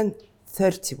مثلا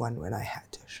 31 when I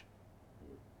had her.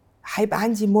 هيبقى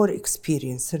عندي more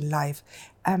experience in life.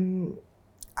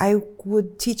 I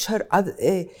would teach her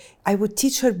I would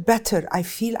teach her better. I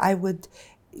feel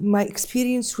my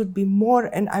experience would be more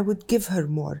and I would give her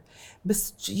more. But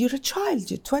you're a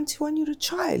child, you're 21, you're a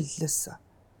child لسه.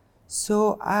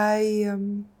 So I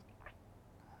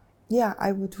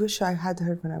would wish I had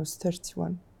her when I was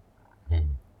 31.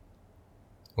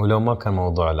 ولو ما كان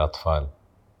موضوع الأطفال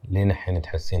لين الحين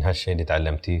تحسين هالشيء اللي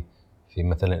تعلمتيه في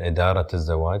مثلا إدارة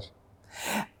الزواج؟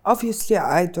 Obviously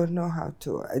I don't know how to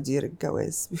أدير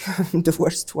الجواز. I'm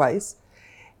divorced twice.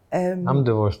 I'm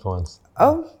divorced once.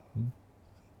 Oh.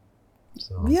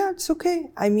 So. Yeah, it's okay.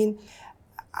 I mean,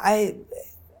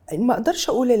 ما أقدرش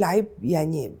أقول العيب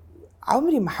يعني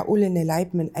عمري ما هقول إن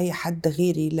العيب من أي حد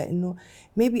غيري لأنه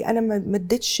maybe أنا ما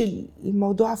اديتش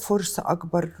الموضوع فرصة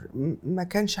أكبر ما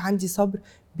كانش عندي صبر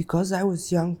because I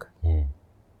was young.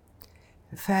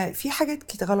 ففي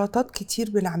حاجات غلطات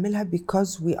كتير بنعملها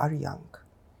because we are young.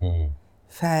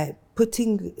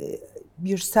 putting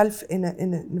yourself in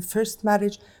a first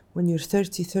marriage when you're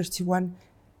 30, 31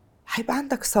 هيبقى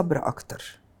عندك صبر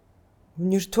أكتر.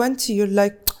 When you're 20 you're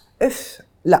like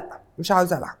لا مش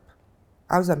عاوز ألعب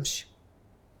عاوز أمشي.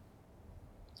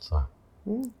 صح.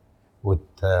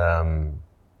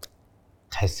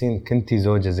 تحسين كنتي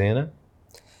زوجة زينة؟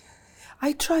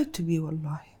 I tried to be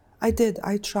والله.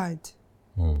 I tried.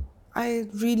 I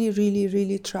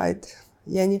really tried.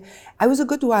 يعني I was a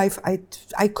good wife.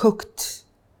 I cooked.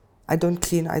 I don't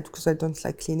clean because I don't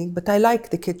like cleaning, but I like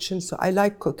the kitchen, so I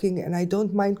like cooking and I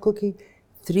don't mind cooking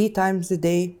 3 times a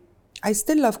day. I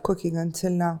still love cooking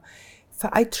until now.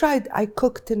 I tried, I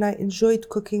cooked and I enjoyed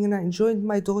cooking and I enjoyed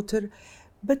my daughter.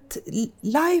 But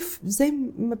life, زي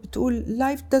ما بتقول,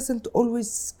 life doesn't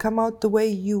always come out the way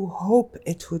you hope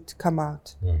it would come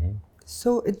out.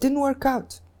 So it didn't work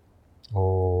out.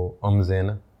 أم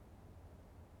زينة؟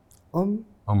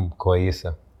 أم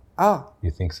كويسة.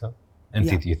 You think so? And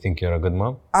yeah. You think you're a good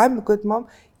mom? I'm a good mom.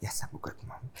 Yes, I'm a good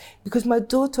mom. Because my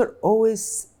daughter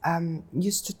always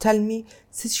used to tell me,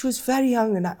 since she was very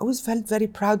young, and I always felt very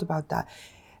proud about that.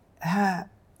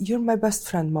 You're my best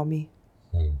friend, mommy.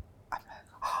 I'm like,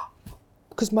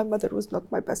 because my mother was not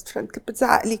my best friend. كانت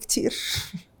بتزعق لي كتير.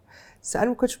 بس أنا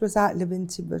ما كنتش بزعق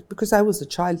لبنتي because I was a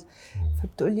child.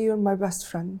 فبتقول لي you're my best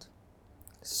friend.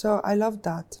 So I love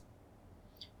that.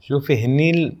 شوفي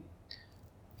هني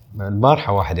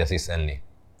البارحة واحد يسألني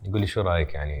يقول لي شو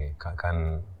رأيك يعني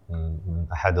كان من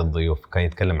أحد الضيوف كان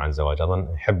يتكلم عن زواج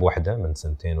أظن يحب واحدة من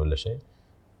 2 ولا شيء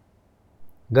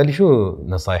قال لي شو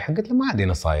نصايح؟ قلت له ما عندي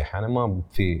نصايح أنا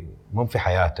ما في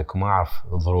حياتك وما أعرف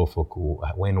ظروفك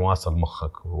وين واصل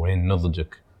مخك وين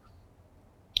نضجك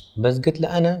بس قلت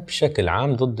له أنا بشكل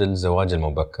عام ضد الزواج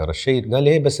المبكر الشيء قال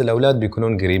لي بس الأولاد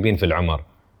بيكونون قريبين في العمر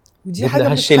ودي قلت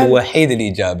له هالشيء الوحيد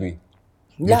الإيجابي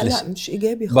لا مش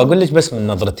إيجابي خالص بقول لك بس من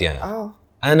نظرتي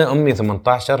أنا أمي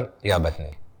 18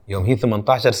 جابتني يوم هي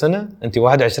 18 سنة أنت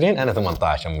 21 أنا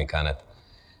 18 أمي كانت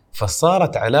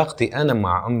فصارت علاقتي أنا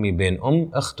مع أمي بين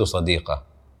أخت وصديقة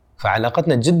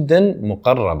فعلاقتنا جدا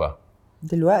مقربة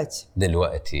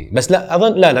دلوقتي بس لا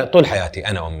أظن لا طول حياتي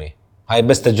أنا أمي هاي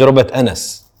بس تجربة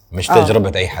أنس مش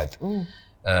تجربة أي حد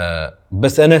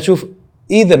بس أنا أشوف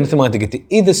إذا مثل ما قلتي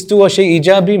إذا استوى شيء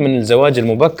إيجابي من الزواج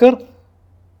المبكر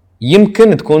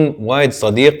يمكن تكون وايد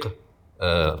صديق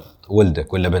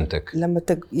ولدك ولا بنتك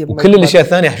وكل الاشياء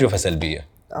الثانيه اشوفها سلبيه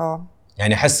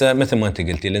يعني حسه مثل ما انت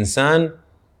قلتي الانسان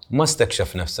ما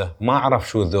استكشف نفسه ما عرف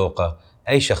شو ذوقه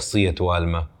اي شخصيه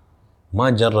توالمه ما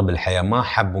جرب الحياه ما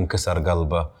حب وانكسر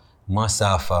قلبه ما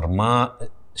سافر ما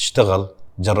اشتغل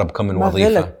جرب كم من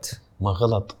وظيفه ما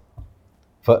غلط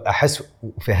فاحس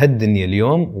في هالدنيا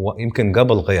اليوم ويمكن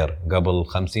قبل غير قبل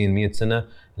 50 100 سنه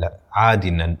لا عادي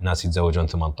ان الناس يتزوجون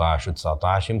 18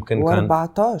 و19 يمكن كان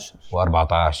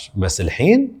و14 بس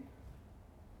الحين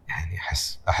يعني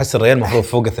احس الرجال المفروض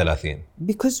فوق 30.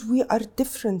 because we are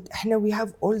different. احنا we have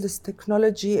all this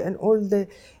technology and all the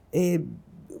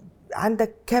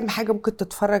عندك كام حاجة ممكن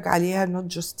تتفرج عليها, not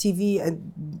just TV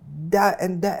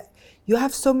and that. You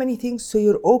have so many things, so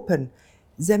you're open.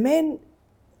 زمان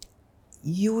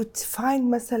you would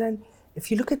find مثلا if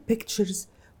you look at pictures,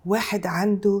 واحد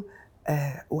عنده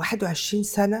 21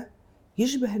 سنة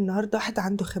يشبه النهاردة واحد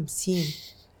عنده 50.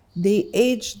 They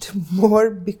aged more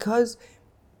because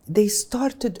they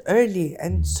started early,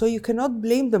 and so you cannot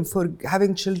blame them for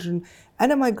having children.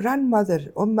 أنا my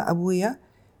grandmother أبويا,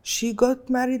 she got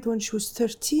married when she was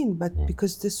 13, but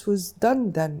because this was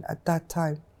done then at that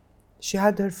time. She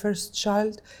had her first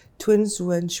child, twins,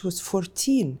 when she was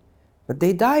 14, but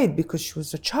they died because she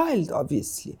was a child,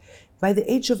 obviously. By the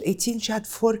age of 18, she had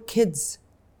 4 kids.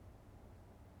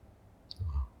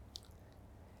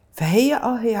 فهي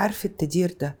هي عرفت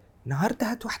تدير ده.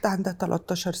 النهارده هات واحدة عندها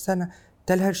 13 سنة,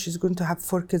 tell her she's going to have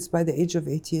 4 kids by the age of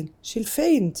 18. She'll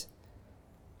faint,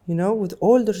 you know, with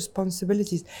all the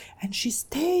responsibilities. And she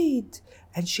stayed,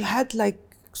 and she had like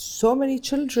so many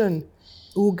children.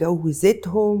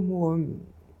 وجوزتهم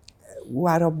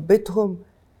وربتهم.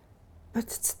 But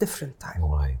it's a different time.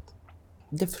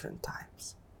 Different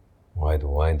times.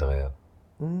 وايد غير.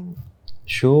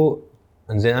 شو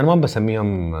انزين انا ما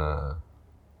بسميهم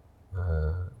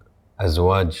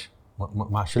ازواج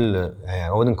ما شو يعني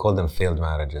I wouldn't call them failed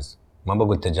marriages. ما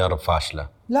بقول تجارب فاشلة.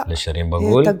 لا, للشريين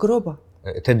بقول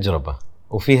تجربة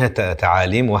وفيها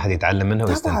تعاليم واحد يتعلم منها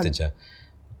ويستنتجها.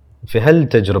 في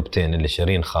هالتجربتين اللي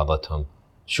شيرين خاضتهم,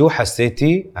 شو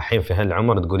حسيتي الحين في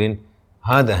هالعمر تقولين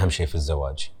هذا أهم شيء في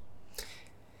الزواج؟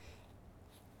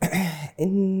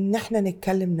 إن إحنا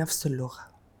نتكلم نفس اللغة.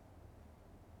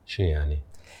 شو يعني؟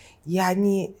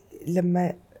 يعني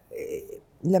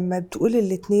لما بتقول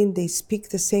الاتنين they speak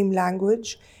the same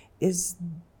language, is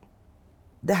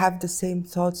they have the same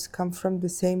thoughts, come from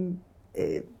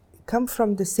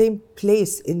the same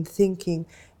place in thinking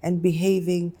and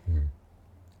behaving,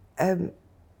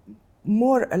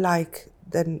 more alike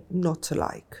than not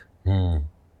alike.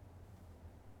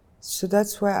 So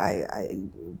that's why I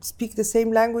speak the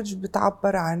same language.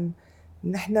 بتعبر عن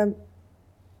إن إحنا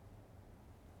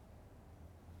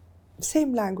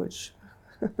same language.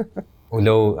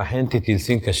 ولو أحيانا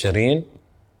تجلسين كشيرين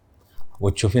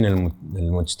وتشوفين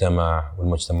المجتمع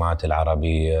والمجتمعات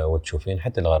العربية وتشوفين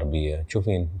حتى الغربية,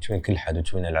 تشوفين كل حد,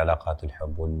 وتشوفين العلاقات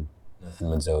الحب والناس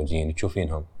المتزوجين,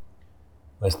 تشوفينهم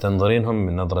بس تنظرينهم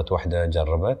من نظرة واحدة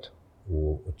جربت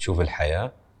وتشوف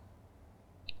الحياة.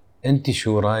 أنت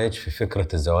شو رأيك في فكرة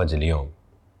الزواج اليوم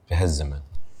في هالزمن؟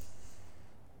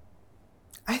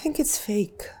 I think it's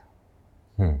fake.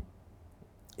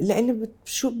 لأن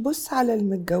بص على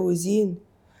المتجوزين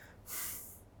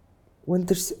when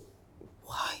there's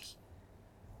why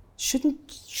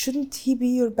shouldn't he be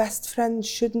your best friend?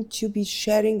 Shouldn't you be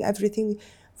sharing everything?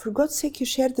 For God's sake, you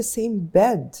share the same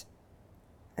bed,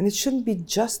 and it shouldn't be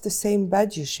just the same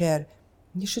bed you share.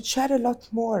 You should share a lot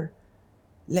more.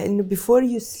 لأن before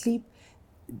you sleep,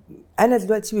 أنا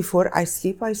دلوقتي before I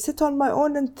sleep I sit on my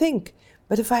own and think.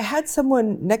 But if I had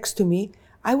someone next to me,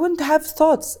 I wouldn't have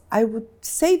thoughts. I would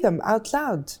say them out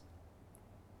loud.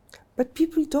 But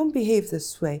people don't behave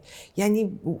this way.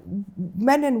 يعني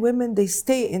men and women, they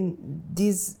stay in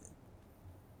these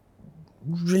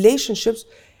relationships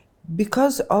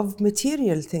because of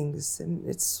material things. And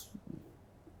it's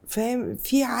فاهم,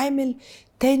 في عامل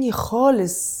تاني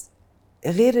خالص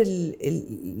غير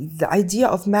the idea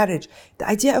of marriage. The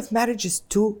idea of marriage is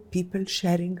two people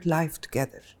sharing life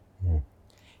together.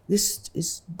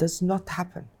 This does not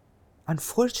happen,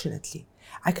 unfortunately.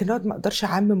 ما اقدرش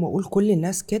اعمم واقول كل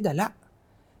الناس كده, لا.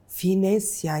 في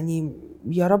ناس يعني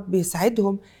يا رب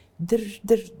يسعدهم,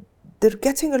 they're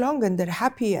getting along and they're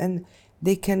happy and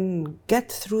they can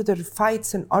get through their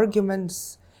fights and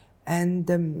arguments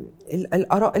and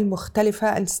الآراء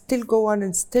المختلفة and still go on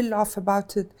and still laugh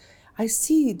about it. I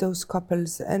see those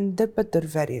couples but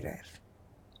they're very rare.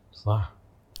 صح.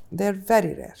 They're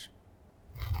very rare.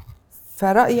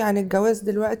 فرأيي عن الجواز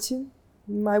دلوقتي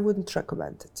I wouldn't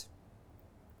recommend it.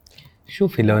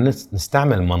 شوفي, لو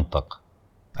نستعمل منطق,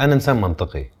 أنا إنسان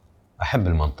منطقي, أحب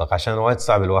المنطق عشان وايد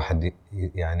صعب الواحد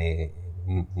يعني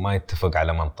ما يتفق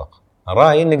على منطق.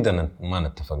 رأيي نقدر ما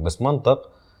نتفق, بس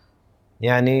منطق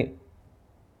يعني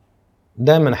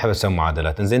دائما أحب أسوي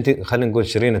معادلات. إنزين أنت خلينا نقول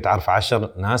شيرين تعرف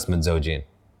 10 ناس متزوجين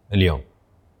اليوم,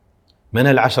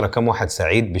 من ال10 كم واحد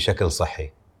سعيد بشكل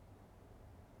صحي؟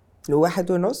 1.5.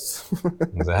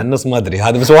 هالنص ما ادري،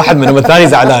 هذا بس واحد منهم، الثاني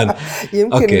زعلان.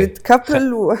 يمكن أوكي.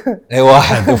 نتكبل اي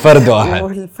واحد وفرد واحد.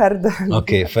 والفرد.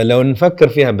 اوكي، فلو نفكر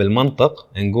فيها بالمنطق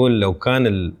نقول لو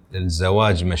كان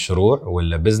الزواج مشروع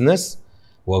ولا بزنس،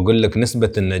 واقول لك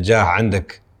نسبة النجاح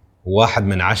عندك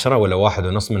 1/10 ولا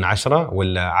 1.5/10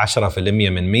 ولا 10%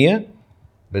 من 100،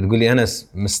 بتقولي انا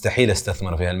مستحيل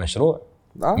استثمر في هالمشروع.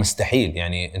 مستحيل.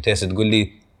 يعني انت تقول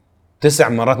لي 9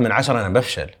 مرات من 10 انا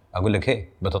بفشل، اقول لك هي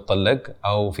بتطلق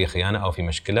او في خيانة او في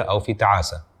مشكلة او في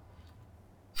تعاسة.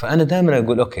 فانا دائما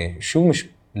اقول اوكي، شو مش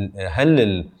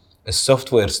هل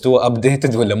السوفت وير استوى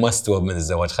ابديتد ولا ما استوى من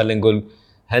الزواج؟ خلينا نقول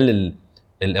هل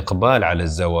الاقبال على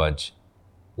الزواج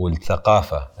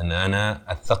والثقافه ان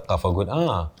انا اتثقف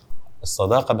اقول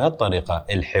الصداقه بهالطريقه،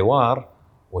 الحوار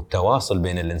والتواصل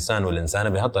بين الانسان والانسانه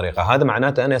بهالطريقه، هذا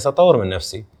معناته انا سأطور من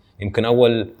نفسي. يمكن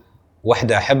اول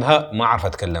وحده احبها ما اعرف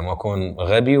اتكلم واكون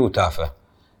غبي وتافه،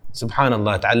 سبحان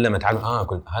الله اتعلم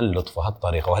اقول هاللطف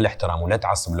وهالطريقه وهالاحترام، ولا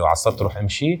تعصب، لو عصبت روح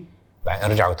امشي بعدين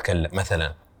ارجع واتكلم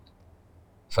مثلا.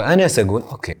 فانا سأقول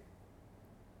اوكي،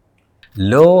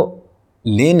 لو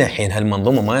لينا الحين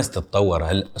هالمنظومه ما تتطور،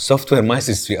 هالسوفت وير ما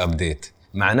يصير ابديت،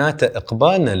 معناته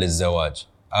اقبالنا للزواج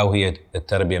او هي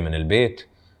التربيه من البيت،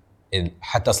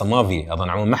 حتى اصلا ما في اظن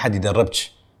عموما ما حد يدربك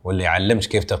ولا يعلمك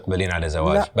كيف تقبلين على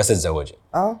زواج. لا. بس تتزوجي.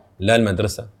 لا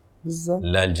المدرسه بالضبط،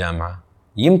 لا الجامعه.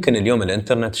 يمكن اليوم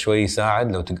الانترنت شوي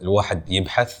يساعد، لو الواحد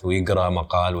يبحث ويقرا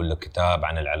مقال ولا كتاب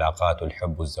عن العلاقات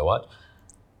والحب والزواج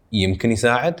يمكن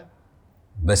يساعد،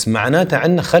 بس معناته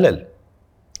عندنا خلل.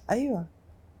 ايوه،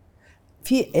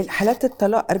 في حالات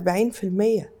الطلاق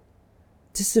 40%.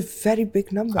 This is a very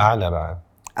big number. اعلى بعد،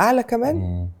 اعلى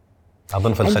كمان.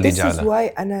 اظن في الخليج اعلى. This is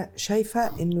why انا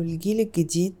شايفه انه الجيل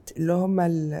الجديد اللي هم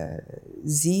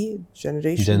الزي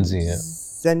جنريشن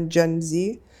جن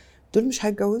زي دول مش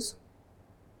هيتجوزوا،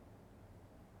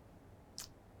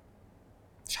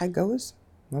 مش هيتجوزوا.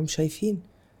 ما هم شايفين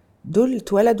دول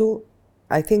اتولدوا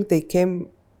I think they came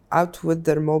out with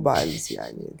their mobiles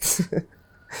يعني.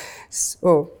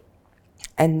 So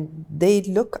and they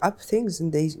look up things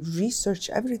and they research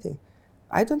everything.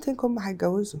 I don't think هم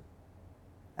هيتجوزوا.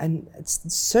 And it's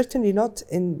certainly not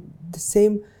in the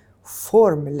same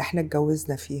form اللي احنا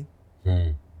اتجوزنا فيه.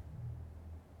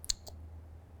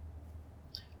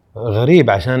 غريب،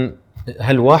 عشان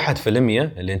هال1%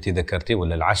 اللي انت ذكرتيه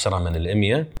ولا 10 من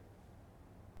 100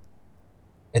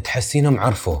 تحسينهم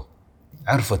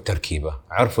عرفوا التركيبة،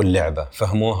 عرفوا اللعبة،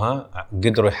 فهموها،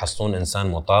 قدروا يحصلون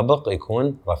إنسان مطابق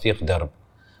يكون رفيق درب.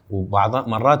 وبعض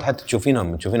مرات حتى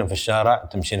تشوفينهم في الشارع،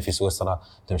 تمشين في سويسرا،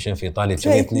 تمشين في إيطاليا،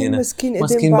 تشوفين اثنين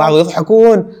ماسكين بعض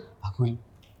ويضحكون. أقول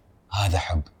هذا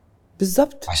حب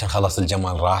بالضبط، عشان خلاص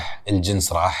الجمال راح،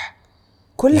 الجنس راح،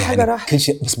 كل يعني حاجة راح، كل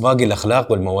شيء، بس باقي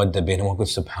الأخلاق والمودة بينهم. أقول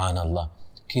سبحان الله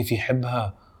كيف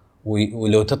يحبها،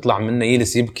 ولو تطلع منه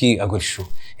يلس يبكي. أقول شو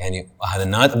يعني هذا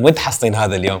الناس متحصلين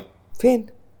هذا اليوم فين؟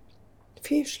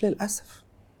 فيش للأسف.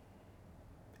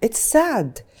 It's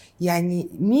sad. يعني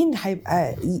مين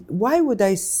هيبقى why would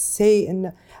I say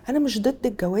إن أنا مش ضد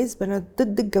الجواز، أنا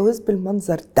ضد الجواز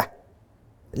بالمنظر ده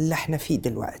اللي احنا فيه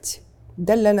دلوقتي،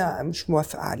 ده اللي أنا مش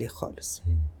موافقة عليه خالص.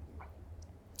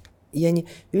 يعني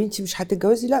انتي مش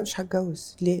هتتجوزي؟ لا مش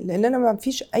هتجوز. ليه؟ لأن أنا ما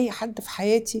فيش أي حد في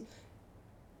حياتي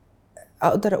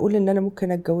أقدر أقول إن أنا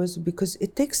ممكن أتجوزه because it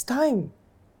takes time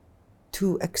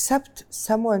to accept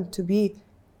someone to be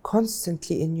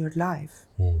constantly in your life.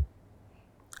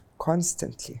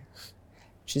 Constantly,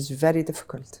 which is very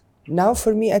difficult. Now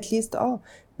for me at least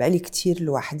بقالي كتير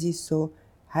لوحدي, so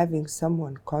having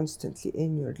someone constantly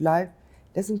in your life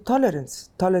لازم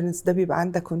tolerance ده بيبقى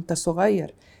عندك وانت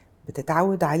صغير,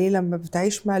 بتتعود عليه لما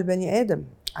بتعيش مع البني آدم.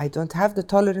 I don't have the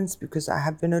tolerance because I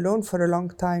have been alone for a long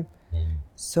time.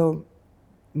 So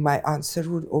my answer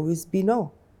would always be no.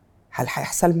 هل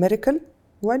هيحصل miracle?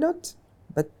 Why not?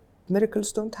 But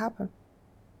miracles don't happen.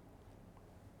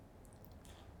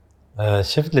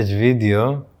 شفت لك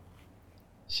فيديو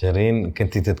شيرين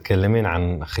كنتي تتكلمين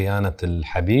عن خيانة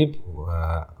الحبيب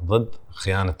ضد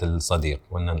خيانة الصديق,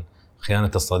 وأن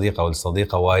خيانة الصديق أو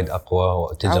الصديقة وايد أقوى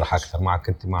وتجرح أكثر. معك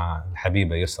كنت مع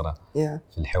الحبيبة يسرى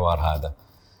في الحوار هذا,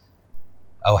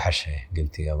 أوحش شيء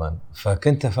قلتي أظن.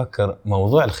 فكنت أفكر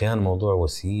موضوع الخيانة موضوع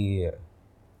وسيع,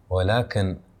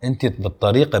 ولكن أنت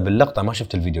بالطريقة باللقطة, ما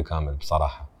شفت الفيديو كامل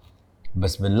بصراحة,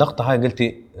 بس باللقطة هاي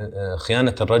قلتي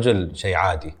خيانة الرجل شيء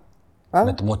عادي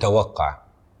متوقع,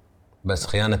 بس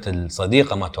خيانة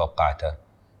الصديقة ما توقعتها.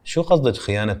 شو قصدك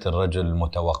خيانة الرجل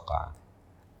المتوقع؟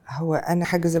 هو أنا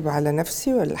حكذب على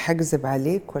نفسي ولا حكذب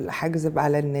عليك ولا حكذب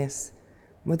على الناس؟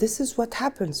 ما this is what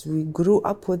happens, we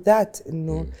grew up with that.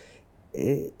 إنه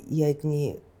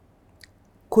يعني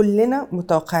كلنا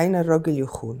متوقعين الراجل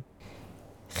يخون.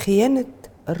 خيانة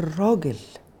الراجل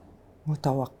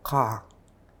متوقعة،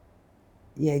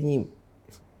 يعني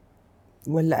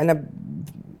ولا أنا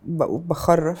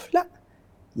بخرف؟ لا،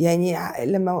 يعني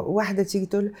لما واحدة تيجي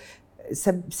تقول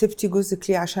سبتي جوزك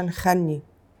ليه عشان خني،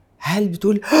 هل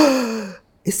بتقول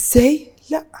ازاي؟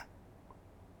 لا،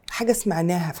 حاجة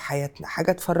سمعناها في حياتنا،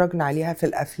 حاجة اتفرجنا عليها في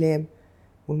الأفلام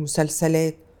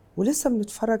والمسلسلات ولسه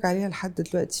بنتفرج عليها لحد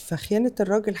دلوقتي. فخيانة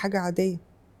الراجل حاجة عادية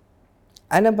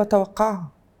أنا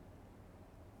بتوقعها.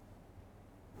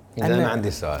 أنا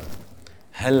عندي سؤال،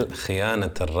 هل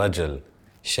خيانة الرجل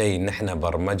شيء نحن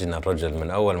برمجنا الرجل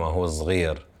من أول ما هو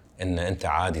صغير إن أنت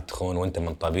عادي تخون وأنت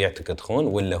من طبيعتك تخون،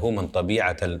 ولا هو من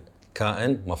طبيعة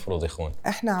الكائن مفروض يخون؟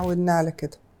 احنا عودنا على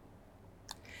كده،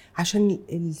 عشان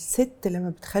الست لما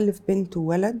بتخلف بنت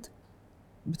وولد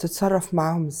بتتصرف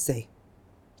معاهم ازاي؟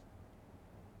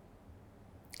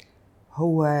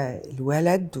 هو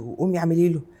الولد وقومي اعملي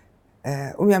له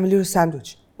قومي اعملي له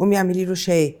ساندوتش، قومي اعملي له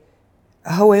شاي،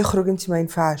 هو يخرج انت ما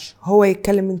ينفعش، هو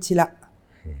يتكلم انت لا.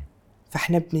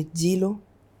 فاحنا بنديله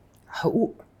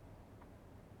حقوق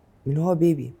من هو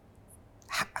بيبي،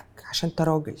 حقك عشان انت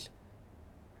راجل،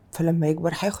 فلما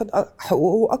يكبر هياخد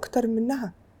حقوقه اكتر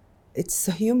منها.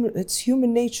 it's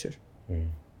human nature.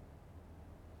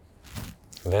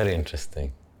 very interesting.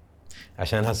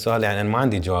 عشان هالسؤال يعني أنا ما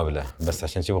عندي جواب له، بس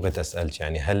عشان شي بغيت أسألك،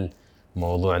 يعني هل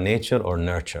موضوع nature or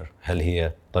nurture، هل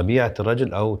هي طبيعة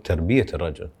الرجل أو تربية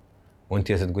الرجل؟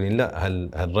 وانت تقولين لا،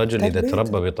 هل الرجل إذا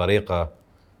تربى بطريقة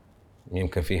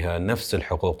يمكن فيها نفس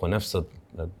الحقوق ونفس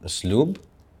الأسلوب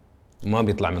ما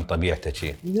بيطلع من طبيعته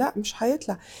شيء؟ لا مش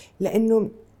هيطلع، لأنه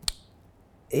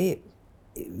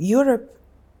Europe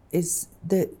is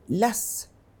the less،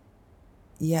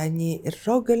 يعني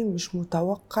الراجل مش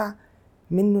متوقع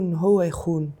منه إن هو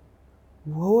يخون،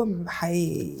 وهو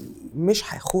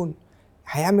مش هيخون،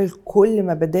 هيعمل كل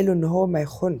ما بداله إن هو ما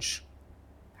يخونش،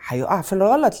 هيقع في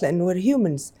الغلط لأنه we're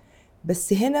humans.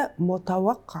 بس هنا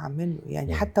متوقع منه،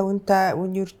 يعني حتى وانت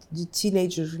when you're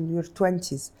teenager in your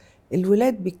 20s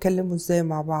الولاد بيتكلموا ازاي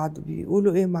مع بعض،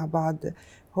 بيقولوا ايه مع بعض،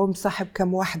 هو مصاحب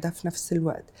كام واحدة في نفس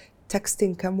الوقت،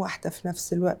 تكستين كام واحدة في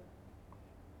نفس الوقت،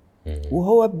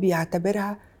 وهو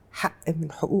بيعتبرها حق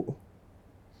من حقوقه.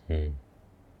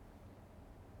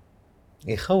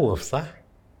 يخوف صح؟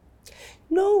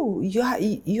 No,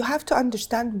 you have to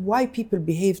understand why people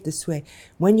behave this way.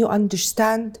 When you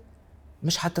understand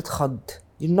مش هتتخض.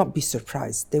 You'll not be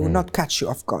surprised. They will not catch you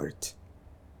off guard.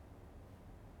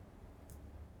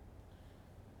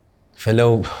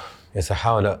 فلو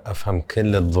أحاول أفهم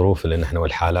كل الظروف اللي نحن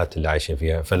والحالات اللي عايشين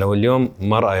فيها، فلو اليوم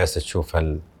مرأة تشوف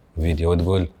هالفيديو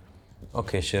وتقول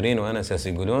أوكي شيرين وأنس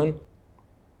يقولون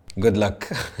good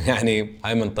luck يعني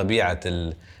هاي من طبيعة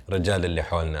الرجال اللي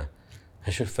حولنا،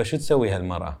 فشو تسوي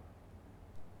هالمرأة؟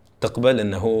 تقبل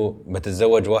إنه هو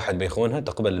بتتزوج واحد بيخونها؟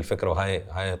 تقبل الفكرة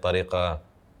وهاي طريقة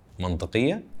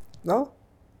منطقية؟ No.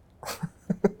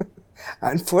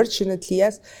 Unfortunately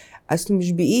yes. أصل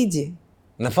مش بإيدي.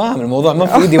 أنا فاهم الموضوع ما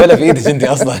في إيدي ولا في إيدك أنت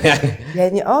أصلا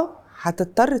يعني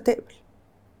هتضطر تقبل.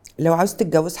 لو عاوز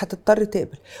تتجوز هتضطر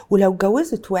تقبل، ولو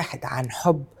جوزت واحد عن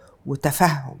حب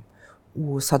وتفهم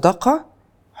وصداقة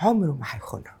عمره ما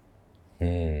هيخونها.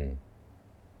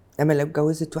 أما لو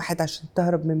جوزت واحد عشان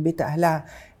تهرب من بيت أهلها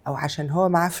أو عشان هو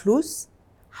معاه فلوس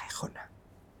هيخونها.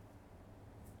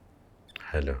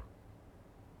 حلو.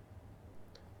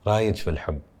 رايج في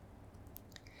الحب؟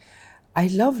 I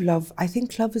love love. I think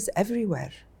love is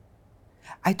everywhere.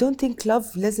 I don't think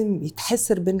love لازم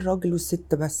يتحسر بين راجل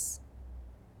وست بس.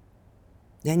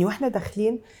 يعني واحنا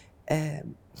داخلين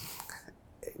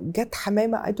جت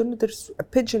حمامة I don't know, there's a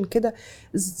pigeon كده,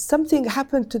 something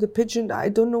happened to the pigeon, I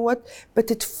don't know what,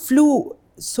 but it flew.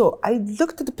 So I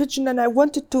looked at the pigeon and I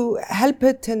wanted to help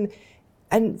it,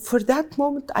 and for that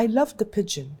moment I loved the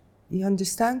pigeon. You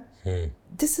understand?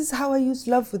 This is how I use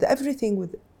love with everything,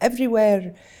 with everywhere.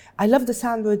 I love the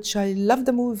sandwich, I love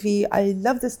the movie, I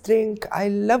love this drink, I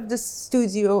love this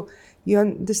studio. You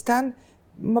understand?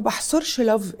 ما بحصرش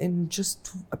love in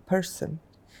just a person.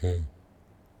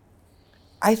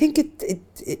 I think it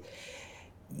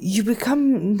you become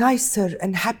nicer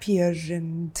and happier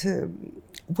and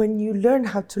when you learn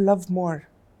how to love more.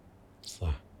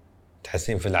 صح.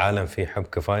 تحسين في العالم في حب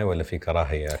كفاية ولا في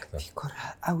كراهية أكثر؟ في كره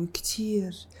أوي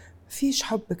كتير. مفيش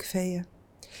حب كفاية.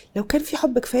 لو كان في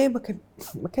حب كفاية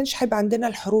ما كانش هيبقى عندنا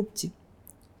الحروب دي.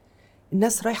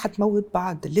 الناس رايحة تموت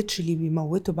بعض literally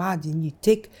بيموتوا بعض. and you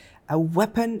take a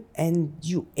weapon and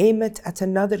you aim it at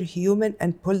another human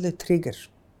and pull the trigger.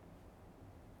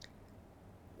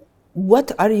 What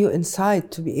are you inside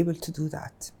to be able to do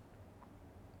that?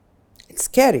 It's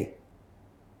scary.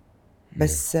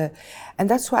 But and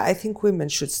that's why I think women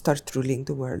should start ruling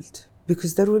the world.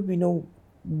 because there will be no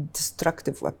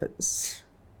destructive weapons.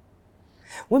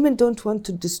 Women don't want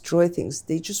to destroy things,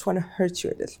 they just want to hurt you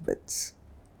a little bit.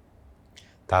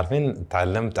 تعرفين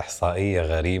تعلمت إحصائية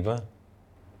غريبة،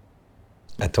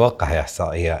 أتوقع هي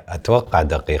إحصائية، أتوقع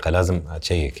دقيقة، لازم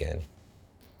أتشيك يعني،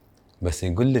 بس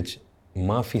يقول لك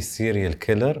ما في سيريال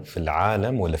كيلر في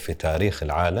العالم ولا في تاريخ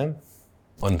العالم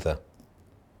أنثى،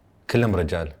 كلهم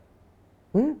رجال.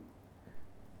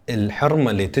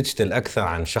 الحرمة اللي تقتل أكثر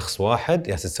عن شخص واحد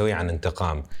يا تسوي عن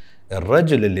انتقام.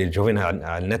 الرجل اللي تشوفينها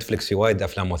على نتفليكس في وايد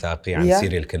أفلام وثائقية عن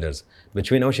سيريال كيلرز،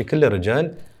 بتشوفين أول شيء كله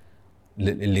رجال.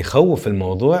 اللي يخوف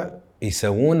الموضوع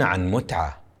يسوونه عن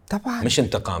متعة طبعا مش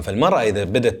انتقام. فالمرأة إذا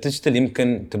بدأت تقتل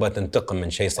يمكن تبغى تنتقم من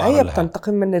شيء صار لها، هي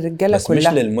بتنتقم من الرجالة بس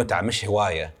كلها، مش للمتعة، مش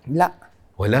هواية. لا.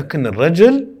 ولكن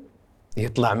الرجل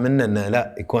يطلع منه إنه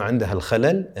لا، يكون عنده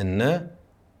هالخلل إنه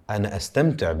أنا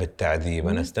أستمتع بالتعذيب،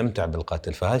 أنا أستمتع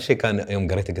بالقتل. فهالشيء كان يوم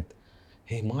قريته قلت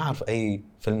هي ما أعرف أي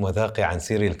فيلم وثائقي عن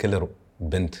سيريال كيلر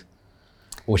بنت.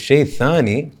 والشيء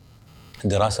الثاني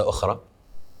دراسة أخرى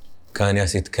كان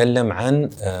يتكلم عن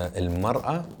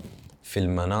المرأة في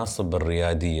المناصب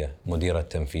الريادية، مديرة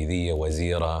تنفيذية،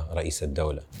 وزيرة، رئيس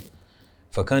الدولة.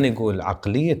 فكان يقول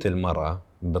عقلية المرأة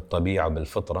بالطبيعة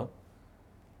بالفطرة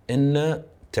إن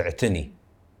تعتني،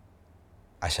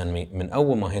 عشان من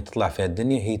أول ما هي تطلع في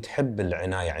الدنيا هي تحب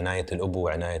العناية، عناية الأبو،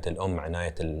 عناية الأم،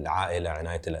 عناية العائلة،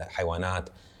 عناية الحيوانات.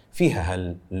 فيها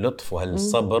هاللطف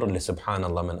وهالصبر اللي سبحان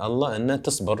الله من الله إنه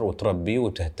تصبر وتربي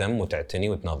وتهتم وتعتني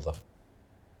وتنظف.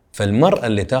 فالمرأة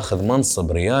اللي تاخذ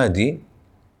منصب ريادي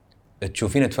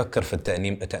تشوفينها تفكر في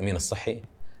التأمين الصحي،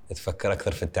 تفكر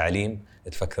أكثر في التعليم،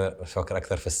 تفكر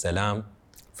أكثر في السلام،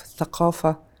 في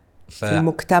الثقافة، في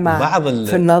المجتمع،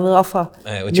 في النظافة.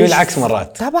 وتشوفي العكس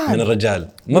مرات طبعاً من الرجال.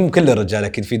 مو كل الرجال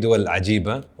أكيد، في دول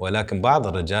عجيبة، ولكن بعض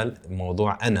الرجال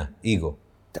موضوع أنا إيجو.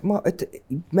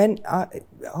 من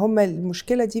هم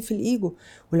المشكلة دي في الإيجو.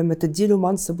 ولما تديله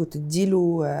منصب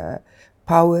وتديله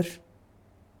باور،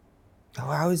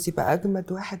 هو عاوز يبقى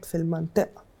أجمد واحد في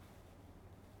المنطقة.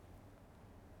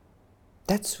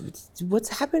 That's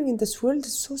what's happening in this world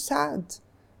is so sad.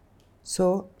 So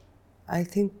I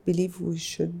believe we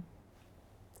should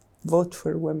vote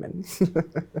for women.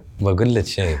 بقول لك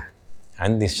شيء،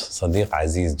 عندي صديق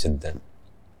عزيز جدا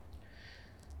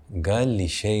قال لي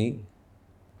شيء،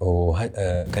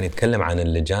 وكان يتكلم عن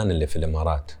اللجان اللي في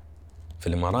الإمارات. في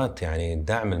الإمارات يعني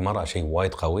دعم المرأة شيء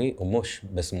وايد قوي، ومش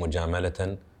بس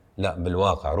مجاملة، لا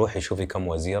بالواقع. روحي شوفي كم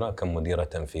وزيرة، كم مديرة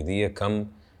تنفيذية، كم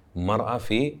مرأة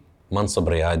في منصب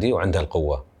ريادي وعندها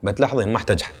القوة. بتلاحظين ما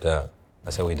احتاج حتى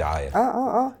أسوي دعاية.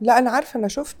 لا أنا عارفة، أنا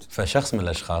شفت. فشخص من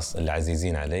الأشخاص اللي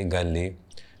عزيزين علي قال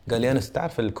لي أنا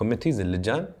تعرف الكوميتيز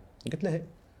اللجان؟ قلت له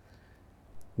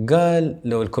قال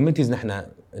لو الكوميتيز نحن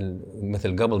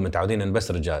مثل قبل متعودين ان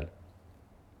بس رجال،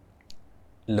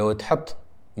 لو تحط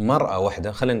مرأة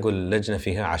واحدة، خلينا نقول لجنة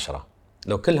فيها 10،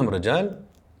 لو كلهم رجال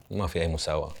ما في أي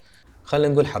مساواة.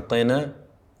 خلينا نقول حطينا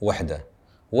واحدة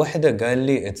قال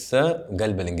لي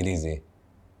قال بالإنجليزي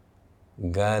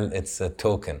قال it's a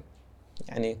token،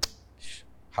 يعني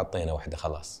حطينا واحدة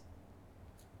خلاص،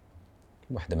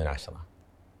 واحدة من 10.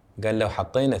 قال لو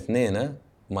حطينا 2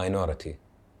 minority،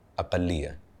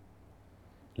 أقلية،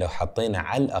 لو حطينا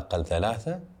على الأقل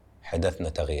 3 حدثنا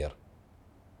تغيير.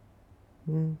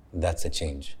 That's a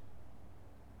change.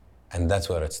 And that's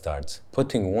where it starts.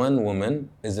 Putting 1 woman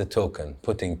is a token.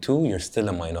 Putting 2, you're still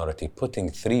a minority. Putting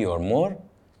 3 or more,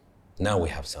 now we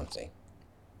have something.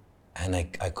 And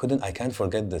I can't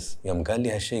forget this. يوم قال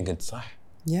لي هالشيء قلت صح.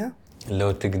 Yeah.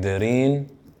 لو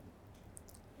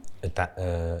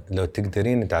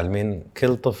تقدرين تعلمين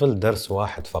كل طفل درس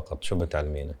واحد فقط، شو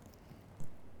بتعلمينه؟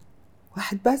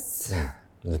 واحد بس.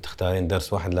 إذا تختارين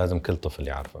درس واحد لازم كل طفل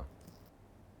يعرفه.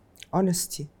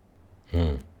 Honesty.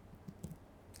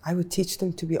 I would teach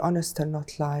them to be honest and not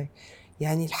lie.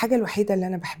 يعني الحاجة الوحيدة اللي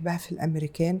أنا بحبها في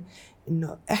الأمريكان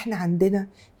إنه إحنا عندنا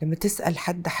لما تسأل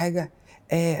حد حاجة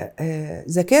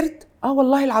ذاكرت؟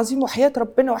 والله العظيم وحياة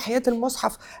ربنا وحياة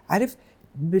المصحف، عارف،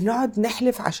 بنقعد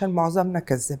نحلف عشان معظمنا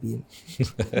كذابين.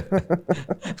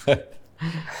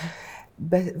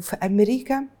 في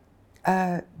أمريكا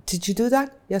did you do that?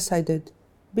 Yes I did.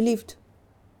 Believed.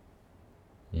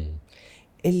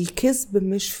 الكذب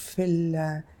مش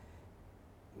في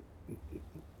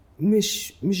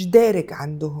مش دارج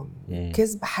عندهم.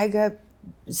 كذب حاجة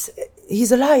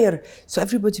he's a liar, so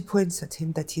everybody points at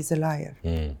him that he's a liar.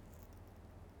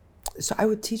 So I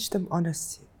would teach them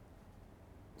honesty.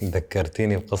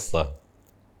 ذكرتيني بقصة،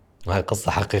 وهي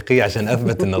قصة حقيقية عشان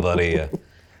أثبت النظرية.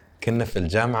 كنا في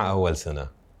الجامعة أول سنة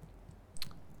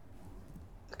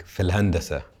في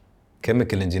الهندسة،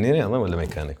 كيميكال انجينيرينج ولا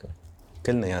ميكانيكال؟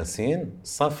 كلنا جالسين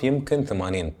صف يمكن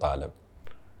 80 طالب،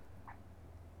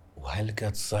 وهل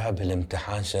قد صعب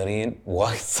الامتحان شيرين؟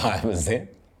 وايد صعب. زين،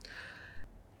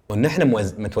 ونحن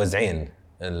متوزعين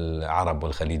العرب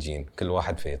والخليجيين كل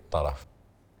واحد في الطرف.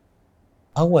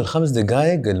 اول 5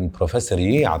 دقائق البروفيسور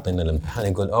يعطينا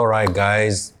الامتحان يقول alright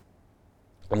guys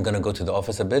I'm gonna go to the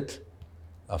office a bit,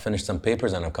 I'll finish some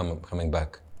papers and I'm coming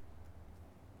back.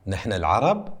 نحن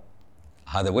العرب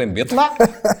هذا وين بيطلع؟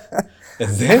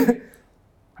 زين،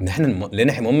 نحن لين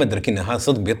الحين مو مدركين ان هذا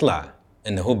صدق بيطلع،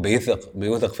 انه هو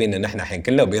بيوثق فينا نحن الحين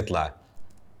كله وبيطلع.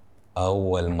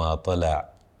 اول ما طلع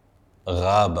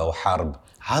غابه وحرب،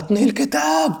 عطني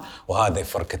الكتاب، وهذا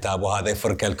يفر كتاب وهذا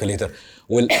يفر كالكوليتر،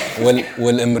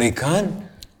 والامريكان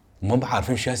مو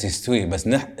بعارفين شو يستوي. بس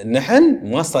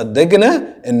نحن ما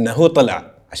صدقنا انه هو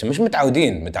طلع، عشان مش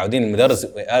متعودين المدرس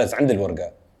جالس عند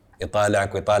الورقه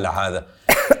يطالعك ويطالع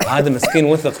هذا مسكين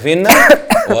وثق فينا،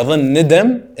 واظن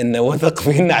ندم انه وثق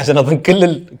فينا، عشان اظن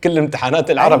كل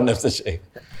امتحانات العرب نفس الشيء.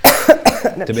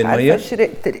 تبين ميه؟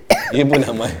 يجيبوا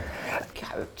لها ميه يا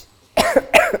حبيبتي.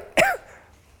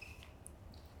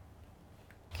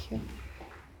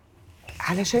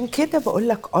 علشان كده بقول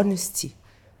لك honesty.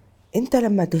 انت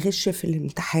لما تغش في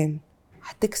الامتحان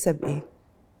هتكسب ايه؟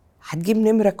 هتجيب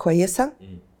نمرة كويسة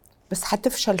بس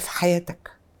هتفشل في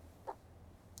حياتك،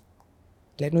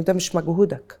 لانه ده مش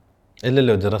مجهودك. الا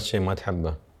لو درست شيء ما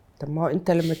تحبه. طب ما هو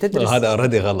انت لما تدرس هذا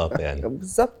اوريدي غلط يعني.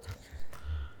 بالظبط.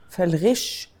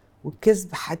 فالغش والكذب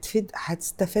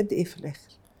هتستفاد ايه في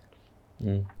الاخر؟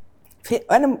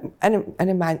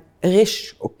 انا مع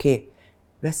غش اوكي،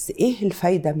 بس ايه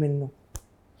الفايده منه؟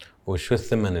 وشو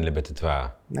الثمن اللي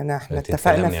بتدفعه؟ ما احنا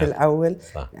اتفقنا في الاول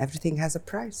صح. everything has a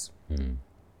price.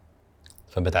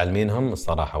 فبتعلمينهم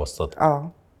الصراحه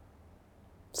والصدق.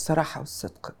 الصراحه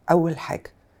والصدق اول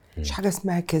حاجه. مش حاجه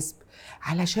اسمها كذب،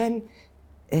 علشان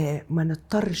ما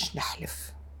نضطرش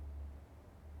نحلف.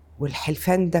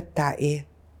 والحلفان ده بتاع ايه؟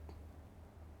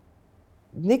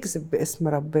 نكذب باسم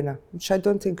ربنا. مش I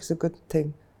don't think it's a good thing.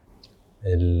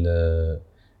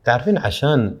 تعرفين،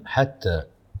 عشان حتى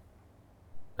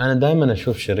أنا دائما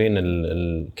أشوف شيرين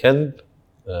الكذب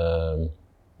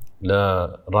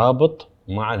لا رابط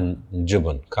مع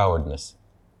الجبن cowardness.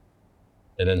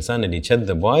 الإنسان اللي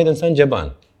يكذب وايد إنسان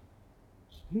جبان.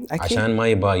 أكيد. عشان ما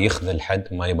يبغى يخذل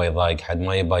حد، ما يبغى يضايق حد،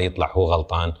 ما يبغى يطلع هو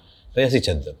غلطان، فيس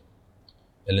يكذب.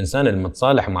 الإنسان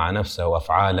المتصالح مع نفسه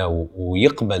وأفعاله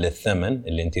ويقبل الثمن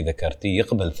اللي أنت ذكرتيه،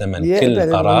 يقبل ثمن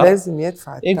كل قرار، لازم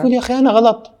يدفع الثمن. يقول يا أخي أنا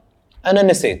غلط، أنا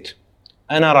نسيت،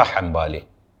 أنا راح عن بالي.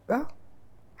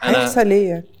 هيحصل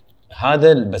إيه؟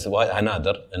 هذا بس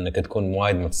نادر إنك تكون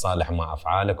وايد متصالح مع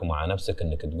أفعالك ومع نفسك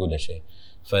إنك تقول شيء.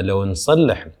 فلو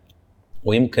نصلح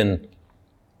ويمكن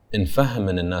نفهم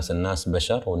من الناس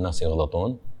بشر والناس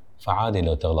يغلطون، فعادي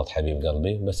لو تغلط حبيب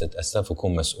قلبي، بس تأسف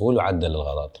وكون مسؤول وعدل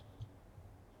الغلط.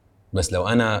 بس لو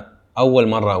أنا أول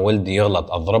مرة ولدي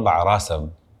يغلط أضربه على راسه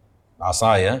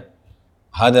بعصاية،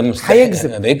 هذا مستحيل.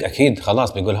 أكيد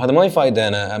خلاص بيقول هذا ما فايدة،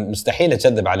 أنا مستحيل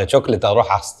أكذب على شوكليت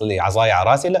أروح أحصل لي عصاية على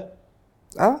راسي. لا.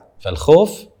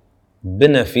 فالخوف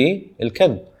بنى فيه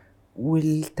الكذب.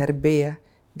 والتربية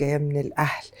جاية من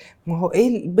الأهل. ما هو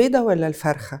إيه، البيضة ولا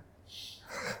الفرخة؟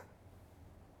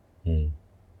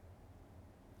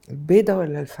 البيضة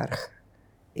ولا الفرخة؟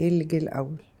 إيه اللي جه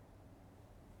الأول؟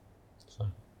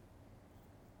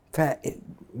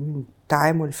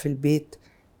 فالتعامل في البيت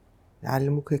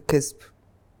يعلموك الكذب،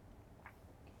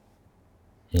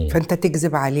 فأنت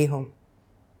تكذب عليهم،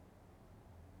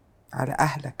 على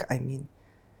أهلك. I mean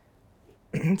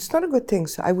it's not a good thing.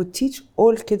 So I would teach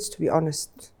all kids to be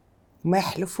honest. ما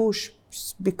يحلفوش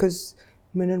because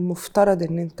من المفترض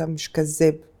إن أنت مش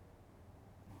كذاب.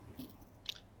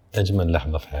 أجمل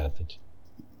لحظة في حياتك؟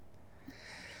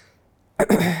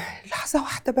 لحظة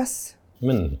واحدة بس.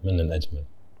 من الأجمل؟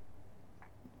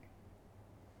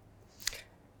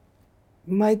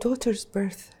 My daughter's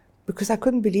birth, because I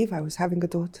couldn't believe I was having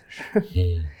a daughter.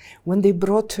 When they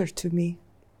brought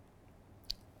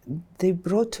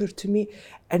her to me,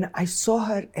 and I saw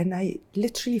her and I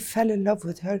literally fell in love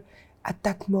with her at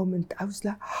that moment. I was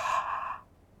like, oh,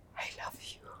 I love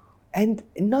you. And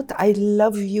not I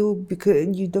love you because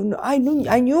you don't know.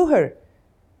 I knew her.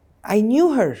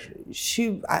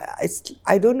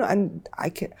 I don't know, and I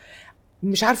can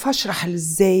مش عارفة أشرح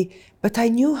إزاي, but I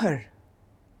knew her.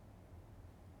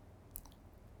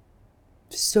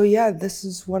 So yeah, this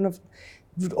is one of,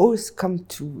 would always come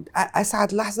to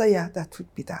أسعد لحظة. Yeah, that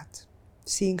would be that.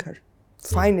 Seeing her.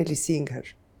 Finally seeing her.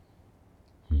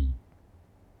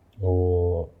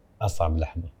 وأصعب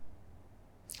لحظة؟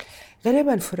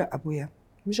 غالبا فراق أبويا.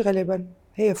 مش غالبا،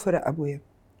 هي فراق أبويا.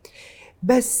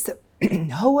 بس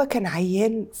هو كان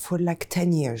عيان for like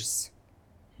 10 years.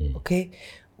 Okay.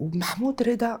 ومحمود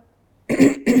رضا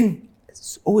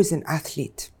is always an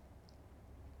athlete.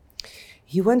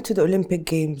 He went to the Olympic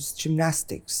Games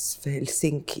gymnastics في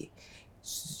هلسنكي.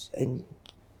 And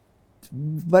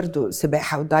برضو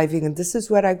سباحة و diving, and this is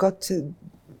where I got to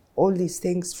all these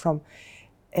things from.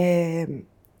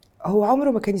 هو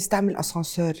عمره ما كان يستعمل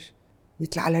أسانسير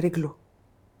يطلع على رجله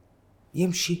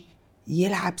يمشي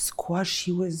يلعب سكواش.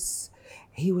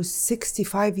 he was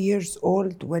 65 years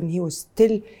old when he was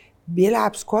still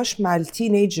بيلعب سكواش مع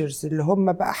التينيجرز اللي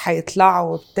هم بقى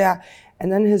هيطلعوا وبتاع.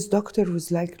 And then his doctor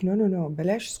was like, no,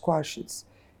 بلاش squash.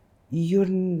 You're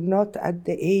not at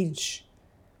the age.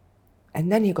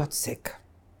 And then he got sick.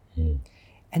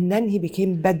 And then he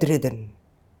became bedridden.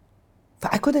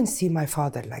 I couldn't see my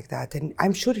father like that. And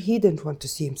I'm sure he didn't want to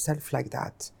see himself like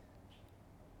that.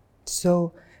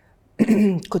 So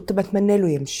كنت بتمنى له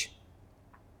يمشي.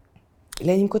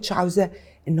 لأني ما كنتش عاوزة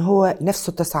إن هو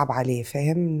نفسه تصعب عليه،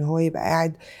 فاهم؟ إن هو يبقى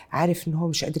قاعد عارف إن هو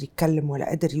مش قادر يتكلم ولا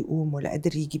قادر يقوم ولا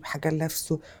قادر يجيب حاجة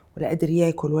لنفسه ولا قادر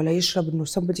ياكل ولا يشرب، إنه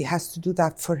somebody has to do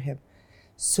that for him.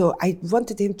 So I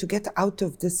wanted him to get out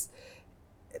of this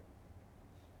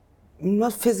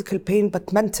not physical pain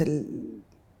but mental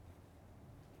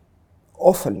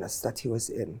awfulness that he was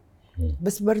in.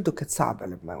 بس برضو كانت صعبة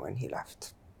لما when he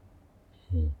left.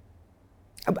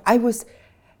 I was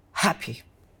happy.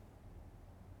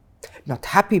 Not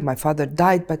happy my father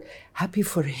died, but happy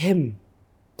for him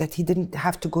that he didn't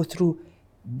have to go through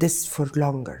this for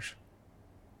longer.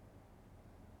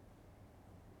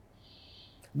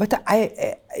 But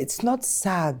it's not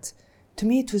sad. To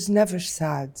me, it was never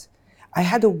sad. I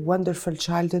had a wonderful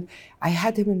childhood. I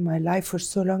had him in my life for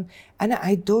so long. And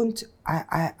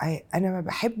أنا ما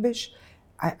بحبش.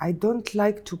 I don't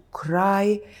like to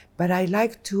cry, but I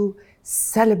like to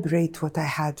celebrate what I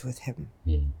had with him.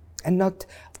 And not,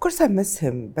 of course I miss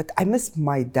him, but I miss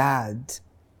my dad,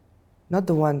 not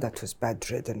the one that was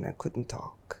bedridden and couldn't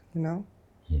talk, you know?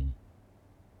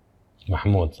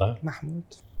 محمود صح؟ محمود.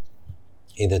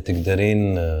 إذا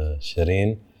تقدرين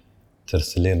شيرين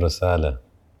ترسلين رسالة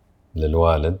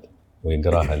للوالد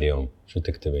ويقراها اليوم، شو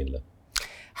تكتبين له؟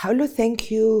 هقول له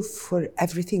thank you for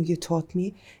everything you taught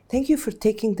me. Thank you for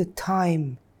taking the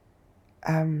time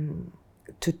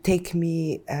to take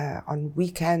me on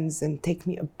weekends and take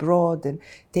me abroad and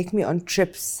take me on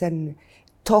trips and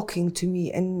talking to me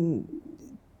and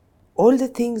all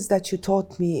the things that you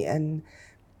taught me. And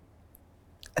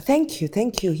thank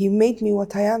you. He made me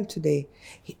what I am today.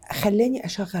 خلاني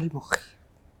أشغل مخي.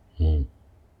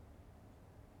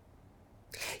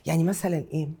 يعني مثلا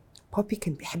إيه؟ بابي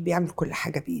كان بيحب يعمل كل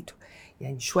حاجة بإيده.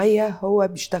 يعني شوية هو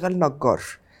بيشتغل نجار.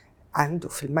 عنده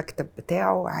في المكتب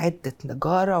بتاعه عدة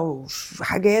نجارة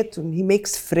وحاجات and he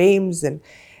makes frames and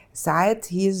ساعات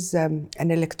he's an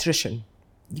electrician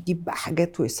يجيب بقى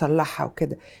حاجات ويصلحها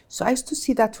وكده. So I used to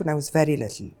see that when I was very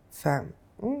little.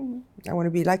 I want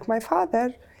to be like my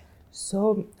father.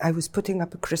 So I was putting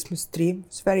up a Christmas tree. I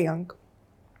was very young.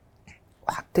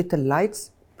 وحطيت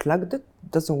اللايتس plugged it,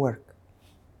 doesn't work.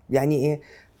 يعني ايه؟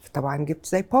 طبعا جبت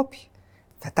زي بابي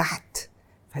فتحت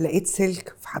فلقيت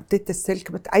سلك فحطيت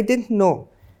السلك but I didn't know.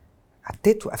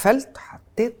 حطيت وقفلت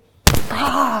حطيت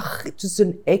طاخ it was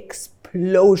an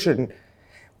explosion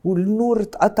والنور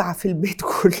اتقطع في البيت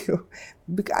كله.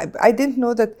 I didn't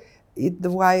know that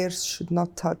the wires should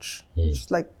not touch.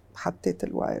 Just like حطيت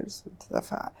الوايرز.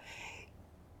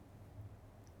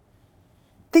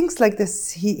 Things like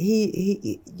this.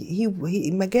 He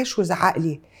ما جاش وزعق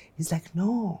لي. He's like,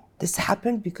 no, this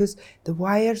happened because the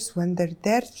wires, when they're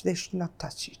there, they should not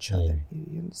touch each other.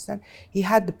 You understand? He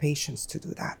had the patience to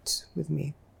do that with me,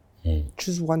 which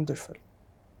is wonderful.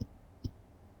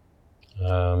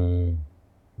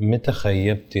 متى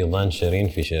خيبتي ظن شيرين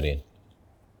في شيرين؟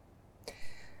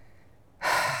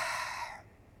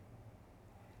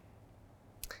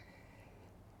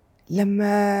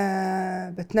 لما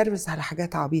بتنرفز على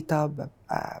حاجات عبيطة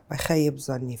ببقى بخيب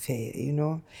ظني فيا, you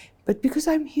know. But because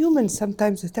I'm human,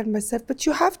 sometimes I tell myself, but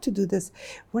you have to do this.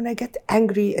 When I get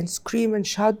angry and scream and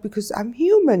shout because I'm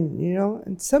human, you know.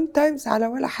 And sometimes على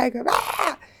ولا حاجة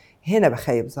هنا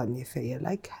بخيب ظني فيا.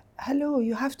 Like, hello,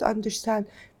 you have to understand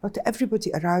not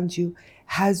everybody around you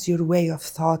has your way of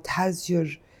thought, has your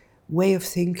way of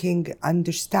thinking,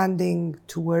 understanding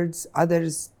towards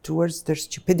others, towards their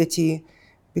stupidity.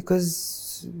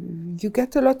 Because you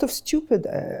get a lot of stupid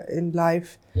in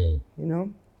life, you know.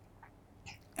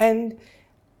 And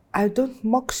I don't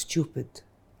mock stupid.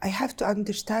 I have to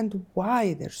understand why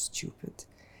they're stupid.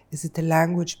 Is it a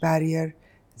language barrier?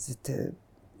 Is it an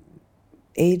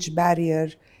age barrier?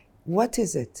 What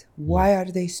is it? Why are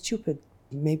they stupid?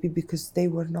 Maybe because they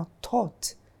were not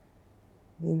taught,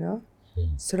 you know.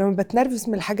 So لما بتنرفز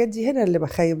من الحاجات دي هنا اللي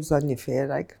بخيب ظني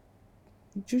فيها like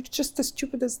you're just as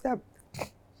stupid as them.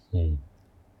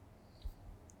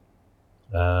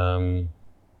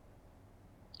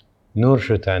 نور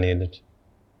شو تعني لك؟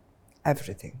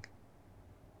 Everything.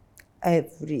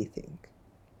 Everything.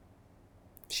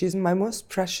 She's my most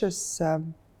precious.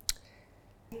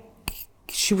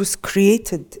 She was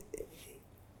created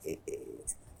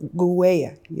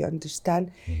جوايا, you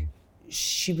understand?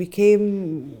 She became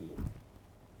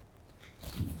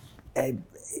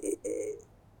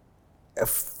a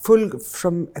full,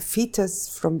 from a fetus,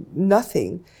 from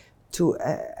nothing to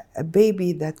a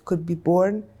baby that could be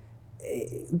born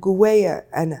جوايا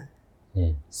أنا.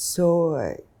 So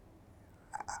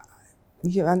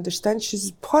you understand?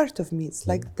 She's part of me. It's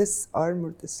like this arm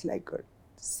or this leg or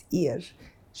this ear.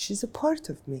 She's a part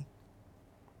of me.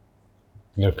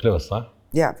 You're close, صح؟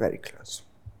 Yeah, very close.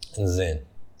 زين.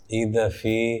 إذا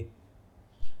في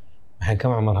الحين كم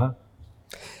عمرها؟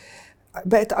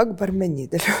 بقت أكبر مني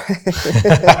دلوقتي.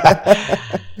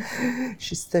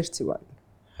 She's 31.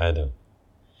 حلو.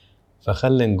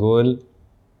 فخلنا نقول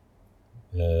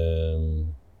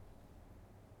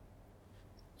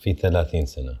في 30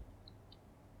 سنة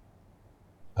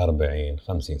 40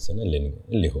 50 سنة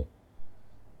اللي هو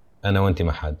أنا وأنتي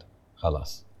ما حد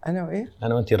خلاص. أنا وإيه؟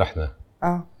 أنا وأنتي رحنا.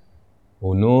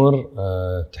 ونور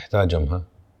تحتاج أمها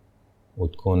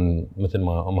وتكون مثل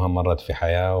ما أمها مرت في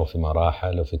حياة وفي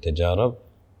مراحل وفي تجارب،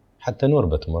 حتى نور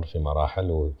بتمر في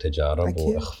مراحل وتجارب أكيد.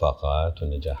 وإخفاقات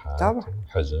ونجاحات طبعا.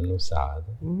 وحزن وسعادة.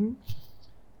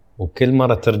 وكل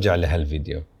مرة ترجع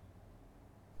لهالفيديو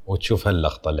وتشوف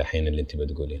هاللقطة الحين اللي أنت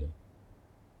بتقولينها،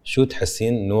 شو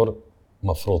تحسين نور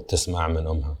مفروض تسمع من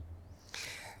أمها؟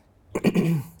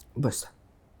 بص،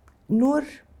 نور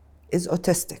is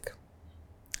autistic.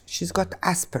 She's got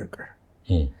Asperger.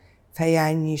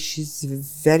 فيعني she's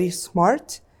very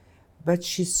smart but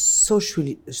she's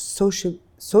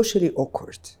socially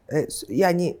awkward.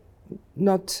 يعني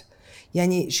not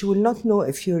يعني she will not know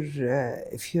if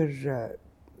you're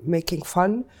making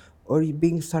fun or you're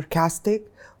being sarcastic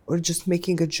or just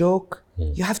making a joke.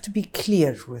 You have to be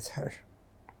clear with her.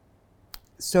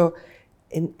 So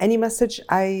in any message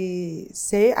I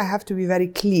say, I have to be very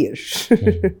clear.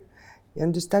 You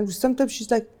understand? Sometimes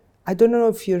she's like, I don't know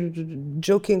if you're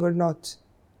joking or not.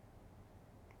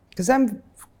 Because I'm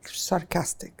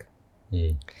sarcastic.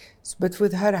 So, but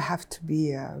with her, I have to be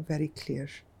very clear.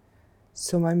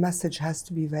 So my message has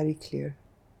to be very clear.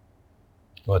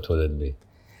 What would it be?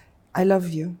 I love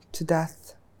you to death.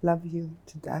 Love you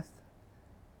to death.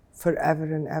 Forever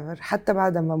and ever. حتى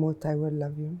بعد ما أموت, I will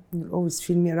love you. You'll always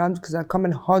feel me around because I'll come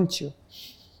and haunt you.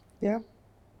 Yeah?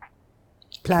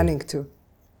 Planning to.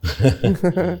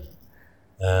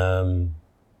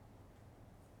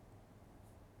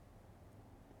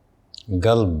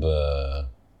 قلب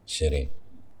شيرين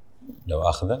لو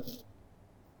أخذه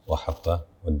وحطه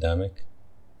قدامك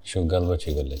شو قلبك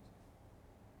يقول لك؟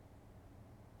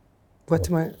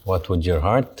 What would your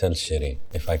heart tell Shireen?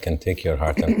 If I can take your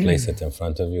heart and place it in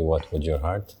front of you, what would your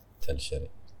heart tell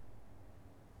Shireen?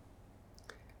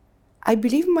 I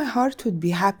believe my heart would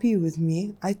be happy with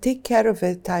me. I take care of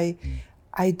it.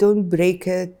 I don't break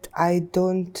it. I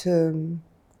don't,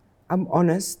 I'm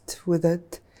honest with it.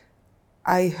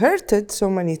 I hurt it so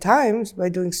many times by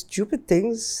doing stupid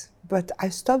things, but I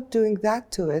stopped doing that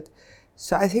to it.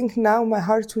 So I think now my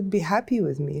heart would be happy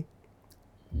with me.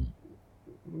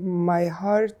 My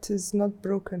heart is not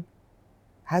broken.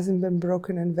 Hasn't been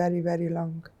broken in very, very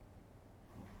long.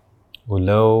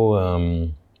 ولو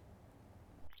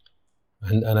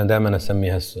أنا دائما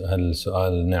أسمي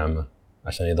هالسؤال نعمة،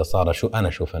 عشان إذا صار شو أنا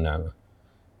أشوفه نعمة.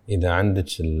 إذا عندك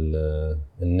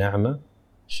النعمة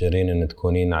شيرين إن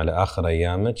تكونين على آخر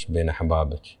أيامك بين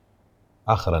أحبابك،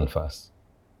 آخر أنفاس،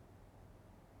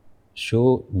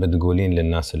 شو بتقولين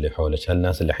للناس اللي حولك؟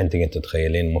 هالناس اللي الحين تقدرين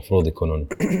تتخيلين المفروض يكونون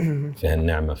في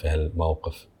هالنعمة في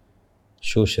هالموقف،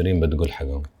 شو شيرين بتقول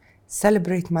حقهم؟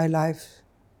 Celebrate my life.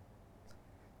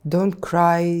 Don't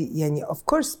cry. يعني of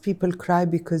course people cry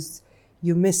because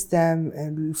you miss them.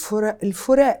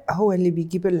 الفراق هو اللي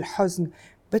بيجيب الحزن.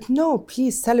 But no,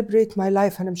 please celebrate my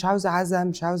life. أنا مش عاوزة عزا،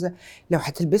 مش عاوزة لو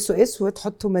هتلبسوا أسود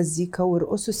حطوا مزيكا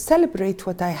وارقصوا. Celebrate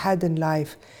what I had in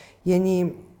life.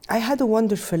 يعني I had a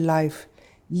wonderful life.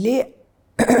 ليه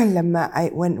لما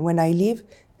when I leave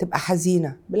تبقى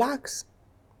حزينة؟ بالعكس.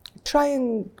 Try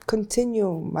and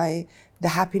continue the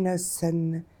happiness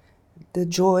and the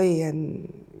joy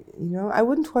and you know I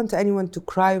wouldn't want anyone to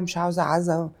cry ومش عاوزة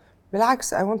عزا.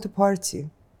 بالعكس I want to party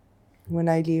when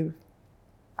I leave.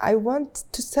 I want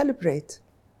to celebrate.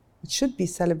 It should be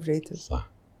celebrated. صح.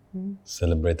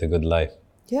 Celebrate a good life.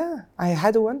 Yeah, I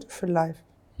had a wonderful life.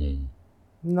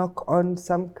 knock on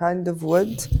some kind of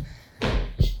wood.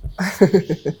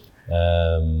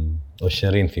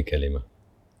 والشيرين في كلمة.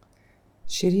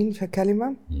 شيرين في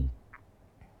كلمة.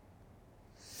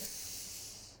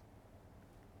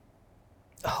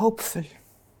 hopeful.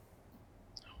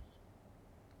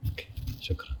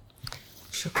 شكرا.